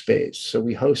academic space. So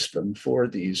we host them for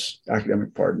these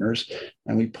academic partners,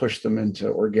 and we push them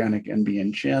into organic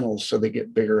NBN channels so they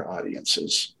get bigger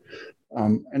audiences.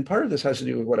 And part of this has to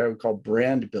do with what I would call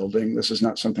brand building. This is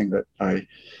not something that I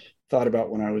thought about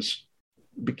when I was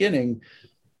beginning,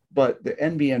 but the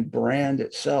NBN brand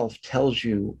itself tells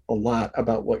you a lot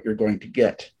about what you're going to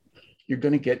get. You're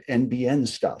going to get NBN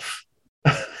stuff.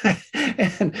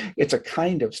 And it's a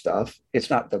kind of stuff. It's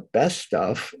not the best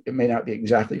stuff. It may not be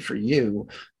exactly for you,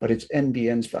 but it's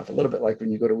NBN stuff. A little bit like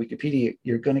when you go to Wikipedia,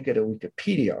 you're going to get a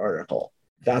Wikipedia article.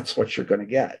 That's what you're going to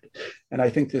get. And I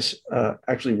think this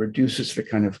actually reduces the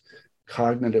kind of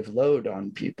cognitive load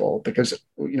on people, because,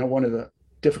 one of the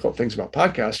difficult things about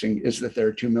podcasting is that there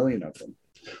are 2 million of them.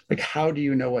 Like, how do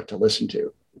you know what to listen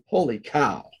to? Holy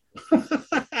cow.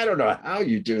 I don't know how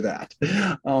you do that.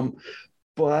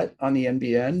 But on the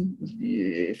NBN,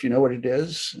 if you know what it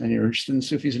is and you're interested in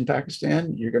Sufis in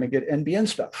Pakistan, you're going to get NBN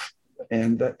stuff.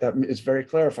 And that is very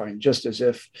clarifying, just as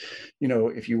if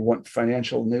you want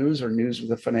financial news or news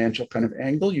with a financial kind of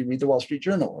angle, you read the Wall Street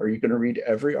Journal. Are you going to read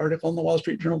every article in the Wall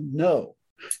Street Journal? No.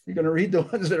 You're going to read the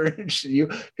ones that are interested in you,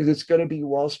 because it's going to be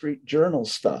Wall Street Journal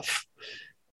stuff.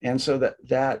 And so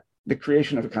that the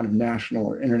creation of a kind of national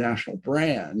or international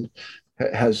brand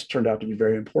has turned out to be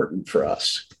very important for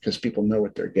us, because people know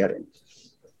what they're getting.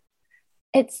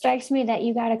 It strikes me that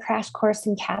you got a crash course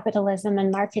in capitalism and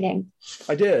marketing.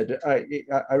 I did.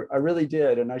 I really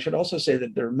did. And I should also say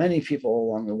that there are many people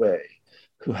along the way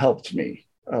who helped me,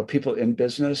 people in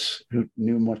business who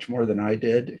knew much more than I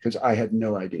did, because I had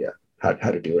no idea how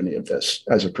to do any of this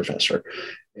as a professor.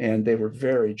 And they were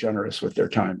very generous with their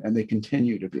time, and they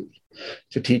continue to be,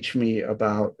 to teach me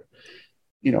about,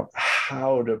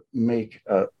 how to make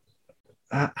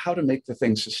the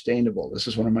thing sustainable. This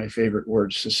is one of my favorite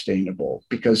words, sustainable,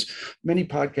 because many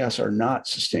podcasts are not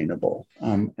sustainable.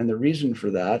 And the reason for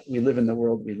that, we live in the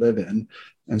world we live in,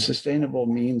 and sustainable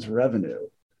means revenue.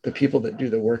 The people that do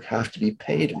the work have to be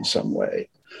paid in some way.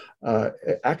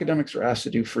 Academics are asked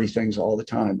to do free things all the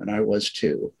time, and I was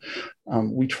too.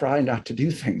 We try not to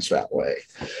do things that way,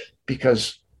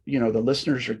 because the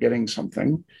listeners are getting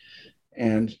something,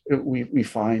 and we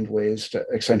find ways to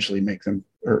essentially make them,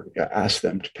 or ask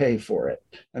them to pay for it,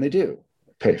 and they do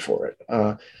pay for it.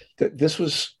 This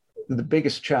was the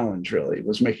biggest challenge, really,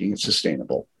 was making it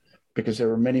sustainable, because there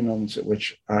were many moments at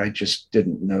which I just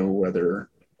didn't know whether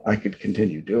I could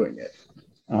continue doing it.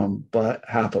 But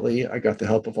happily, I got the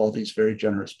help of all these very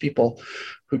generous people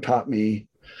who taught me,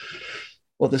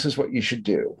 well, this is what you should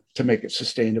do to make it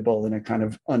sustainable in a kind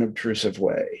of unobtrusive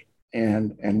way.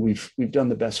 And we've done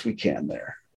the best we can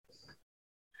there.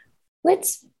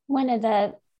 What's one of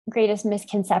the greatest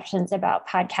misconceptions about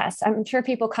podcasts? I'm sure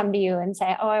people come to you and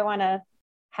say, oh, I want to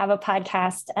have a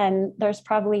podcast. And there's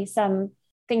probably some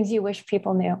things you wish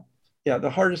people knew. Yeah, the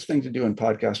hardest thing to do in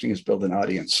podcasting is build an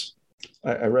audience.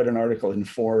 I read an article in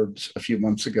Forbes a few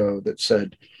months ago that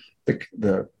said,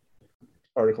 the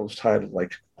article was titled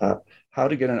like, how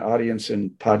to get an audience in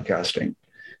podcasting.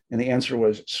 And the answer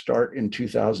was, start in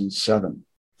 2007.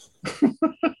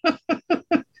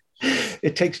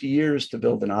 It takes years to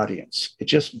build an audience. It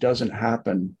just doesn't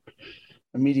happen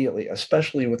immediately,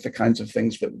 especially with the kinds of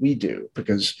things that we do,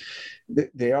 because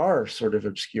they are sort of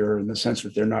obscure in the sense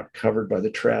that they're not covered by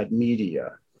the trad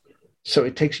media. So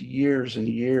it takes years and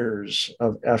years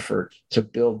of effort to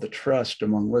build the trust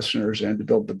among listeners and to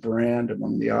build the brand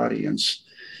among the audience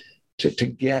to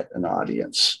get an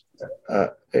audience.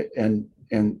 And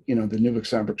the New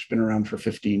Books Network's been around for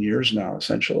 15 years now,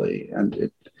 essentially,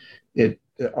 and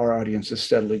our audience has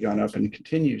steadily gone up and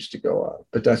continues to go up.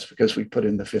 But that's because we put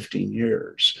in the 15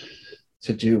 years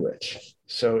to do it.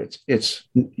 So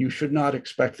you should not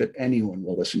expect that anyone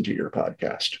will listen to your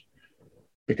podcast,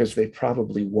 because they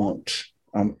probably won't,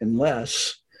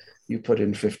 unless you put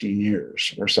in 15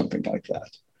 years or something like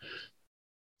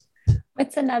that.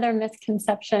 What's another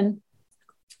misconception?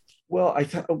 Well,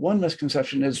 one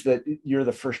misconception is that you're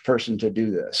the first person to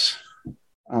do this.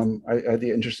 I had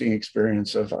the interesting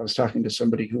experience of, I was talking to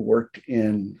somebody who worked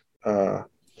in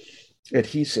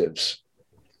adhesives.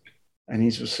 And he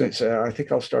was saying, I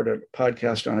think I'll start a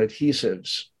podcast on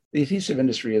adhesives. the adhesive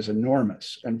industry is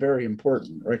enormous and very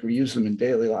important, right? We use them in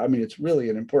daily life. I mean, it's really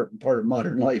an important part of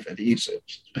modern life,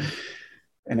 adhesives.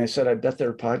 And I said, I bet there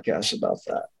are podcasts about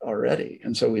that already.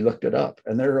 And so we looked it up,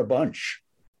 and there are a bunch.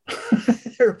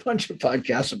 There are a bunch of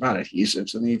podcasts about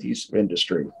adhesives in the adhesive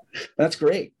industry. That's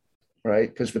great, right?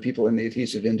 Because the people in the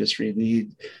adhesive industry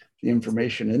need the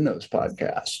information in those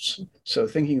podcasts. So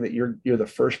thinking that you're the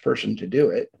first person to do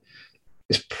it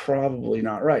is probably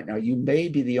not right. Now, you may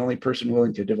be the only person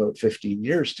willing to devote 15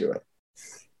 years to it,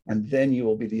 and then you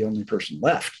will be the only person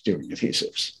left doing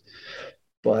adhesives.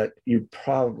 But you're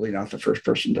probably not the first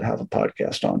person to have a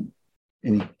podcast on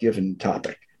any given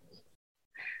topic.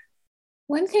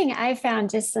 One thing I found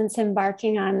just since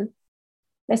embarking on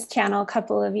this channel a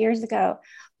couple of years ago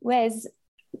was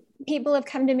people have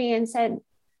come to me and said,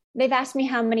 they've asked me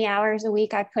how many hours a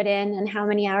week I put in and how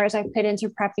many hours I put into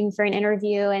prepping for an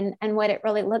interview and what it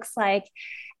really looks like.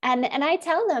 And I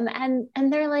tell them,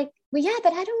 and they're like, well, yeah,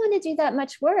 but I don't want to do that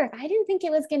much work. I didn't think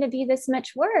it was going to be this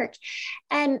much work.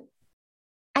 And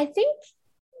I think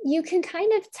you can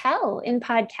kind of tell in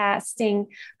podcasting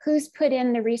who's put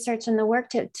in the research and the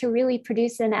work to really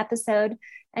produce an episode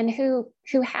and who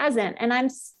hasn't. And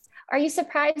are you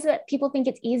surprised that people think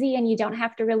it's easy and you don't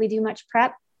have to really do much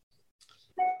prep?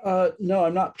 No,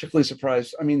 I'm not particularly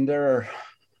surprised. I mean, there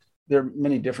are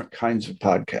many different kinds of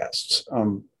podcasts.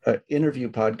 Interview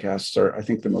podcasts are, I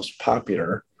think, the most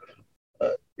popular.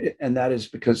 And that is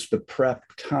because the prep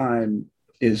time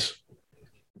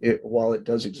while it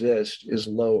does exist, is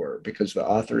lower because the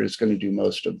author is going to do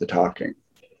most of the talking.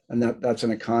 And that's an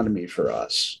economy for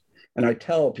us. And I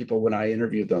tell people when I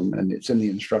interview them, and it's in the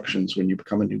instructions when you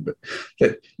become a new book,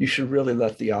 that you should really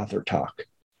let the author talk.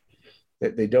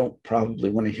 That they don't probably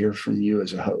want to hear from you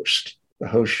as a host. The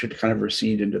host should kind of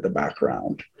recede into the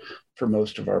background for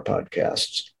most of our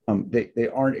podcasts. They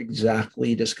aren't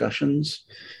exactly discussions.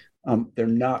 They're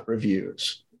not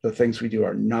reviews. The things we do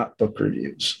are not book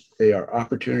reviews. They are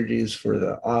opportunities for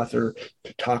the author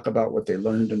to talk about what they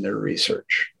learned in their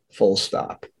research, full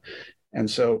stop. And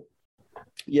so,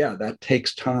 yeah, that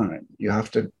takes time. You have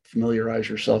to familiarize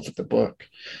yourself with the book,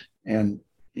 and,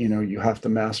 you have to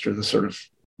master the sort of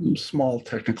small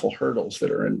technical hurdles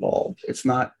that are involved. It's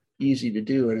not easy to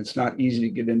do, and it's not easy to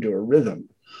get into a rhythm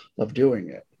of doing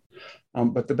it.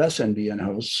 But the best NBN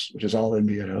hosts, which is all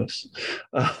NBN hosts,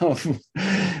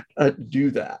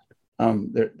 do that.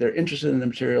 They're interested in the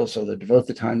material, so they devote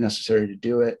the time necessary to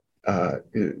do it.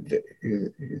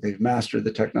 They've mastered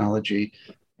the technology,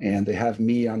 and they have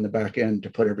me on the back end to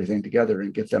put everything together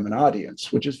and get them an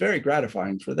audience, which is very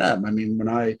gratifying for them. I mean,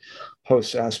 when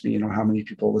hosts ask me, how many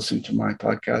people listen to my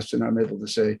podcast, and I'm able to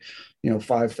say,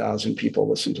 5,000 people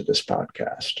listen to this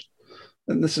podcast.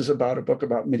 And this is about a book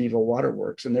about medieval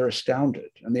waterworks, and they're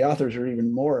astounded. And the authors are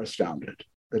even more astounded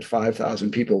that 5,000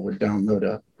 people would download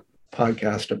a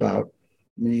podcast about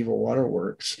medieval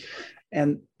waterworks.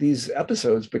 And these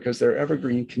episodes, because they're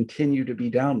evergreen, continue to be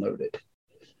downloaded.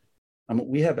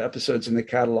 We have episodes in the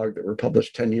catalog that were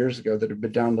published 10 years ago that have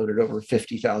been downloaded over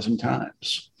 50,000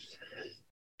 times,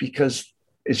 because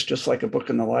it's just like a book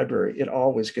in the library. It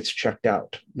always gets checked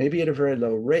out, maybe at a very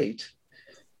low rate,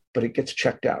 but it gets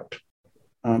checked out.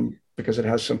 Because it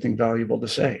has something valuable to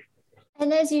say.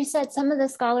 And as you said, some of the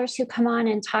scholars who come on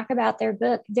and talk about their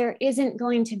book, there isn't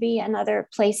going to be another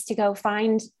place to go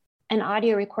find an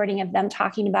audio recording of them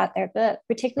talking about their book,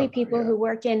 particularly people who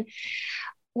work in,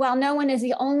 while no one is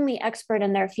the only expert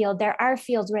in their field, there are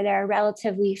fields where there are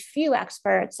relatively few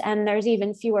experts, and there's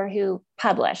even fewer who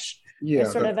publish. Yeah,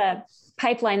 there's sort of a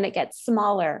pipeline that gets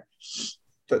smaller.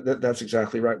 That's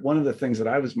exactly right. One of the things that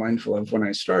I was mindful of when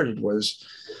I started was,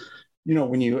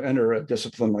 when you enter a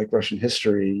discipline like Russian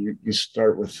history, you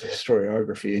start with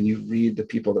historiography, and you read the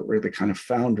people that were the kind of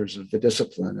founders of the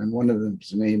discipline. And one of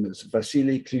them's name is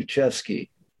Vasily Kluchevsky.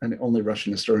 And only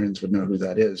Russian historians would know who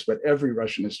that is, but every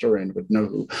Russian historian would know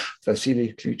who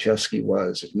Vasily Kluchevsky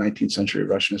was, a 19th century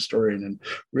Russian historian, and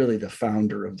really the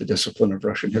founder of the discipline of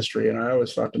Russian history. And I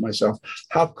always thought to myself,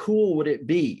 how cool would it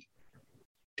be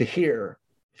to hear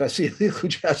Vasily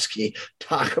Kluchevsky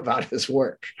talk about his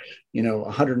work,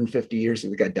 150 years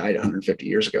ago. The guy died 150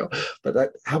 years ago,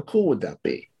 but how cool would that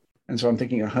be? And so I'm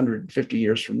thinking 150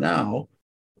 years from now,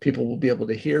 people will be able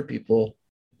to hear people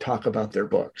talk about their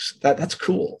books. That's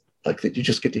cool. Like that you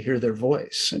just get to hear their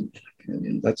voice.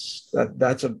 And that's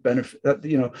a benefit,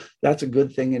 that's a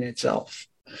good thing in itself.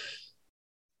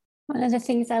 One of the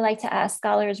things I like to ask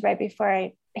scholars right before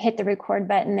I hit the record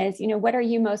button is, what are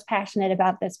you most passionate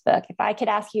about this book? If I could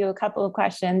ask you a couple of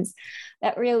questions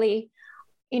that really,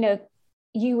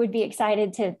 you would be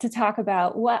excited to talk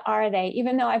about, what are they?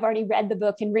 Even though I've already read the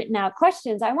book and written out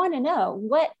questions, I want to know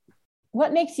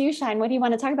what makes you shine? What do you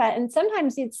want to talk about? And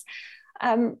sometimes it's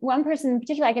one person in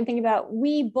particular I can think about,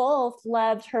 we both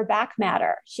loved her back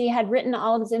matter. She had written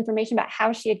all of this information about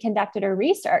how she had conducted her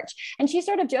research. And she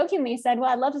sort of jokingly said,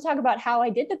 well, I'd love to talk about how I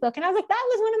did the book. And I was like, that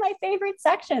was one of my favorite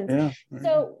sections. Yeah.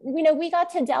 So, we got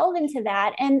to delve into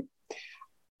that. And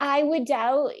I would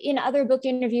doubt in other book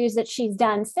interviews that she's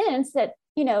done since that,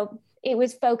 it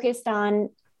was focused on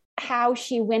how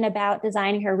she went about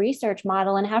designing her research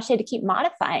model and how she had to keep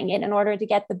modifying it in order to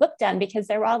get the book done, because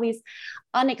there were all these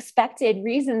unexpected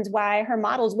reasons why her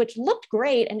models, which looked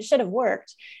great and should have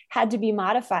worked, had to be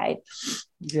modified.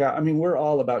 Yeah, I mean, we're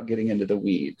all about getting into the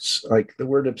weeds. Like, the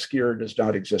word obscure does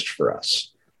not exist for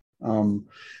us.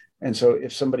 And so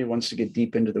if somebody wants to get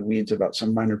deep into the weeds about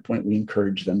some minor point, we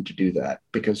encourage them to do that,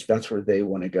 because that's where they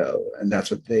want to go. And that's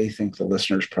what they think the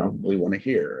listeners probably want to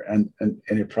hear. And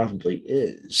it probably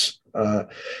is.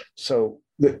 So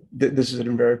this is a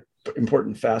very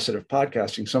important facet of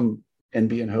podcasting. Some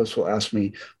NBN hosts will ask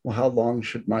me, well, how long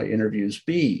should my interviews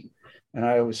be? And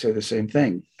I always say the same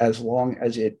thing: as long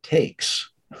as it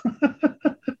takes.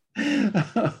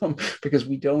 Because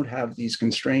we don't have these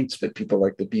constraints that people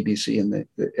like the BBC and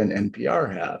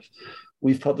NPR have.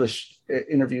 We've published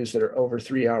interviews that are over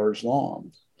 3 hours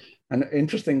long. And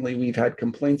interestingly, we've had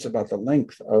complaints about the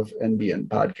length of NBN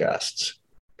podcasts,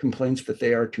 complaints that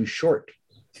they are too short.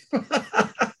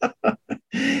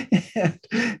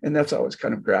 and that's always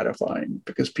kind of gratifying,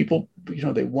 because people,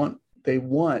 they want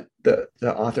the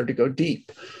author to go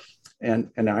deep. And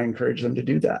I encourage them to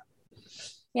do that.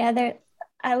 Yeah,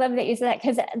 I love that you said that,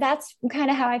 because that's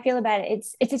kind of how I feel about it.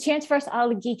 It's a chance for us all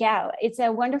to geek out. It's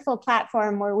a wonderful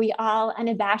platform where we all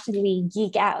unabashedly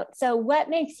geek out. So what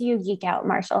makes you geek out,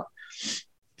 Marshall?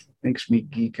 Makes me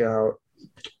geek out.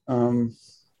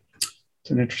 It's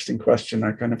an interesting question.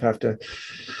 I kind of have to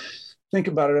think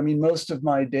about it. I mean, most of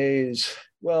my days,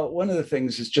 well, one of the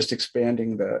things is just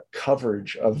expanding the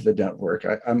coverage of the network.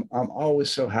 I'm always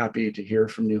so happy to hear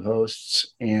from new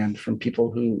hosts and from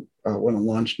people who want to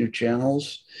launch new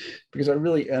channels, because I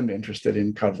really am interested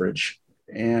in coverage.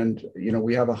 And,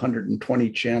 we have 120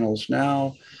 channels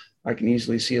now. I can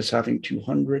easily see us having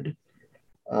 200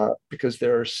 because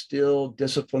there are still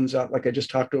disciplines out. Like, I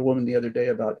just talked to a woman the other day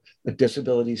about a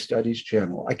disability studies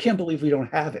channel. I can't believe we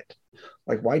don't have it.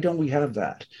 Like, why don't we have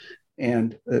that?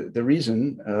 And the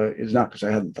reason is not because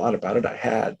I hadn't thought about it. I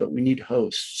had, but we need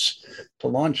hosts to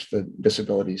launch the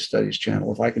Disability Studies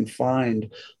channel. If I can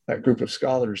find that group of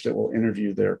scholars that will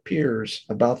interview their peers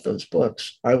about those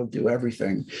books, I will do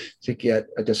everything to get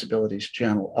a disabilities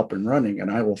channel up and running,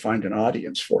 and I will find an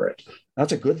audience for it.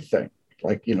 That's a good thing.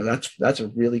 Like, that's a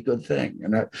really good thing.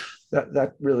 And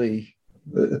that really,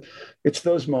 it's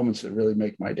those moments that really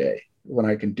make my day, when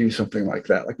I can do something like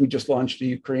that. Like, we just launched a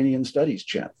Ukrainian studies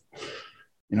channel.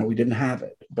 We didn't have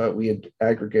it, but we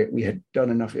had done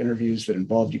enough interviews that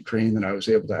involved Ukraine that I was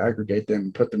able to aggregate them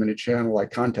and put them in a channel. I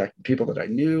contacted people that I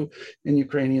knew in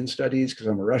Ukrainian studies, because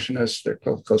I'm a Russianist, they're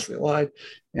closely allied.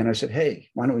 And I said, hey,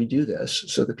 why don't we do this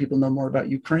so that people know more about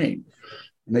Ukraine?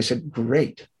 And they said,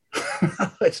 great,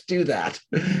 let's do that.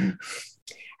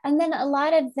 And then a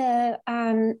lot of the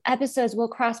episodes will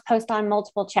cross-post on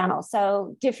multiple channels.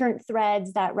 So different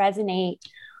threads that resonate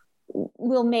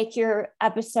will make your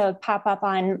episode pop up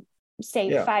on, say,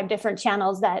 5 different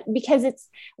channels. Because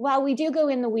while we do go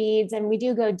in the weeds and we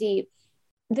do go deep,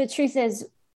 the truth is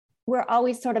we're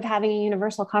always sort of having a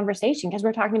universal conversation, because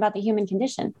we're talking about the human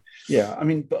condition. Yeah, I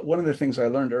mean, but one of the things I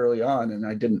learned early on, and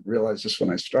I didn't realize this when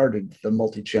I started the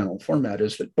multi-channel format,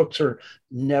 is that books are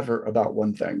never about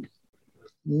one thing.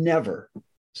 Never.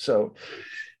 So,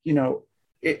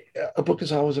 a book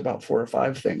is always about 4 or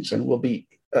 5 things, and will be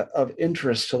of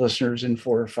interest to listeners in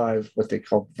 4 or 5 what they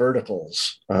call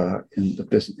verticals in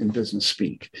business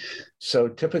speak. So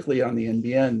typically on the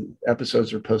NBN,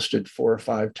 episodes are posted 4 or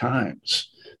 5 times.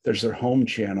 There's their home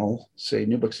channel, say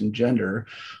New Books in Gender,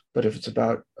 but if it's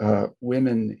about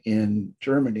women in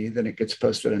Germany, then it gets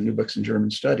posted on New Books in German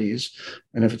Studies.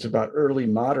 And if it's about early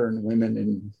modern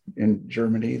women in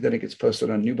Germany, then it gets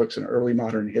posted on New Books in Early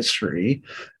Modern History,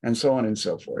 and so on and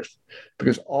so forth,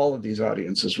 because all of these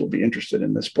audiences will be interested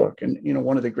in this book. And,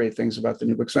 one of the great things about the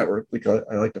New Books Network, because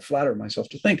I like to flatter myself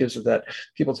to think, is that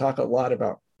people talk a lot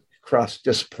about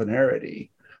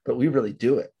cross-disciplinarity, but we really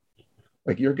do it.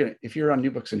 Like, if you're on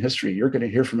New Books in History, you're going to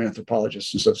hear from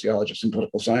anthropologists and sociologists and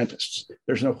political scientists.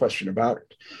 There's no question about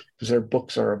it, because their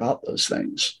books are about those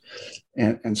things.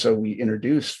 And so we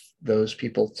introduce those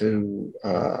people to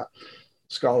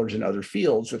scholars in other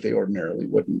fields that they ordinarily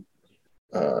wouldn't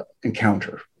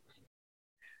encounter.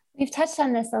 We've touched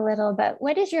on this a little, but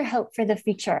what is your hope for the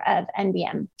future of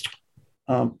NBN?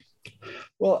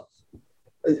 Well,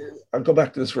 I'll go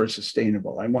back to this word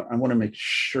sustainable. I want to make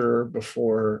sure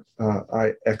before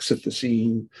I exit the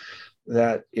scene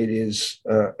that it is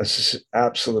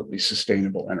absolutely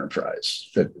sustainable enterprise,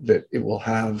 that it will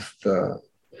have the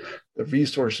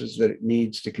resources that it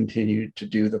needs to continue to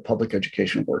do the public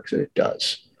education work that it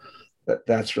does.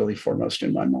 That's really foremost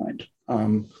in my mind.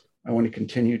 I want to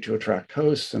continue to attract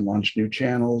hosts and launch new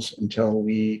channels until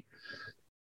we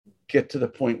get to the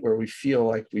point where we feel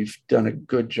like we've done a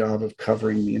good job of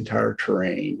covering the entire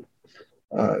terrain.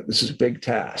 This is a big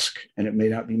task, and it may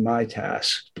not be my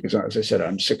task because, as I said,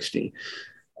 I'm 60.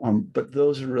 But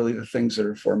those are really the things that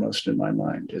are foremost in my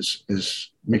mind,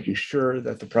 is making sure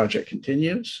that the project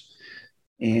continues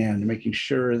and making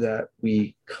sure that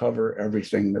we cover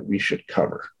everything that we should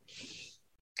cover.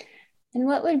 And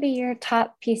what would be your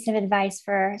top piece of advice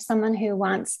for someone who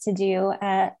wants to do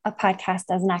a podcast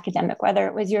as an academic, whether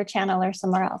it was your channel or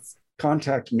somewhere else?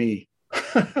 Contact me.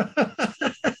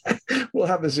 We'll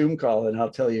have a Zoom call and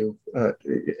I'll tell you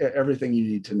everything you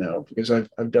need to know, because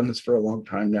I've done this for a long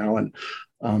time now. And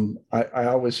I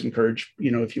always encourage,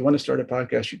 if you want to start a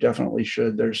podcast, you definitely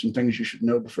should. There's some things you should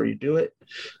know before you do it.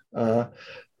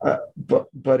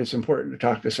 But it's important to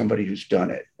talk to somebody who's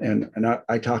done it. And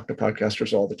I talk to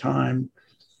podcasters all the time,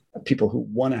 people who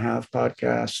want to have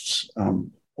podcasts,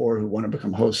 or who want to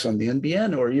become hosts on the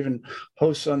NBN, or even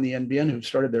hosts on the NBN who've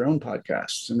started their own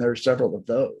podcasts. And there are several of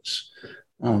those.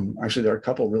 Actually, there are a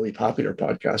couple of really popular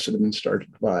podcasts that have been started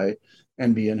by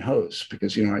NBN hosts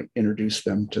because, I introduced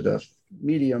them to the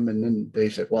medium, and then they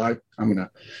said, well, I'm going to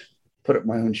put up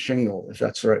my own shingle, if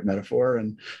that's the right metaphor.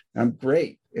 And I'm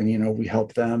great. And, we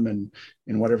help them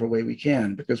in whatever way we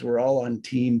can, because we're all on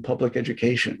team public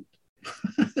education.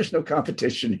 There's no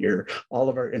competition here. All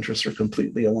of our interests are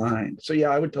completely aligned. So yeah,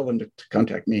 I would tell them to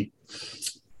contact me.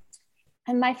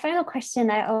 And my final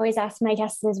question I always ask my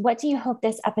guests is, what do you hope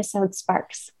this episode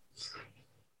sparks?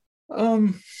 I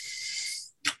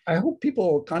hope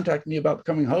people contact me about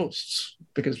becoming hosts,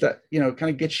 because that, kind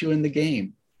of gets you in the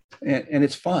game. And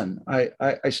it's fun.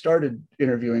 I started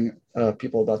interviewing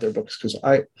people about their books because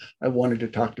I wanted to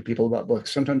talk to people about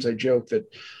books. Sometimes I joke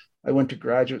that I went to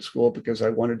graduate school because I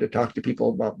wanted to talk to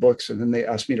people about books, and then they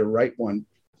asked me to write one.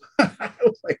 I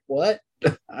was like, what?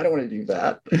 I don't want to do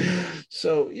that.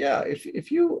 So yeah,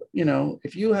 if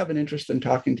you have an interest in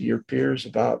talking to your peers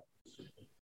about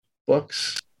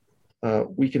books,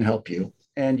 we can help you,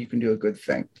 and you can do a good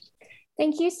thing.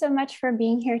 Thank you so much for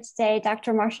being here today,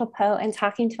 Dr. Marshall Poe, and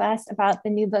talking to us about the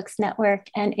New Books Network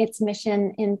and its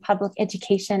mission in public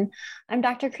education. I'm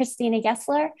Dr. Christina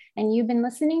Gessler, and you've been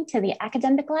listening to The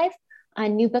Academic Life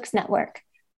on New Books Network.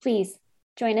 Please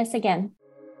join us again.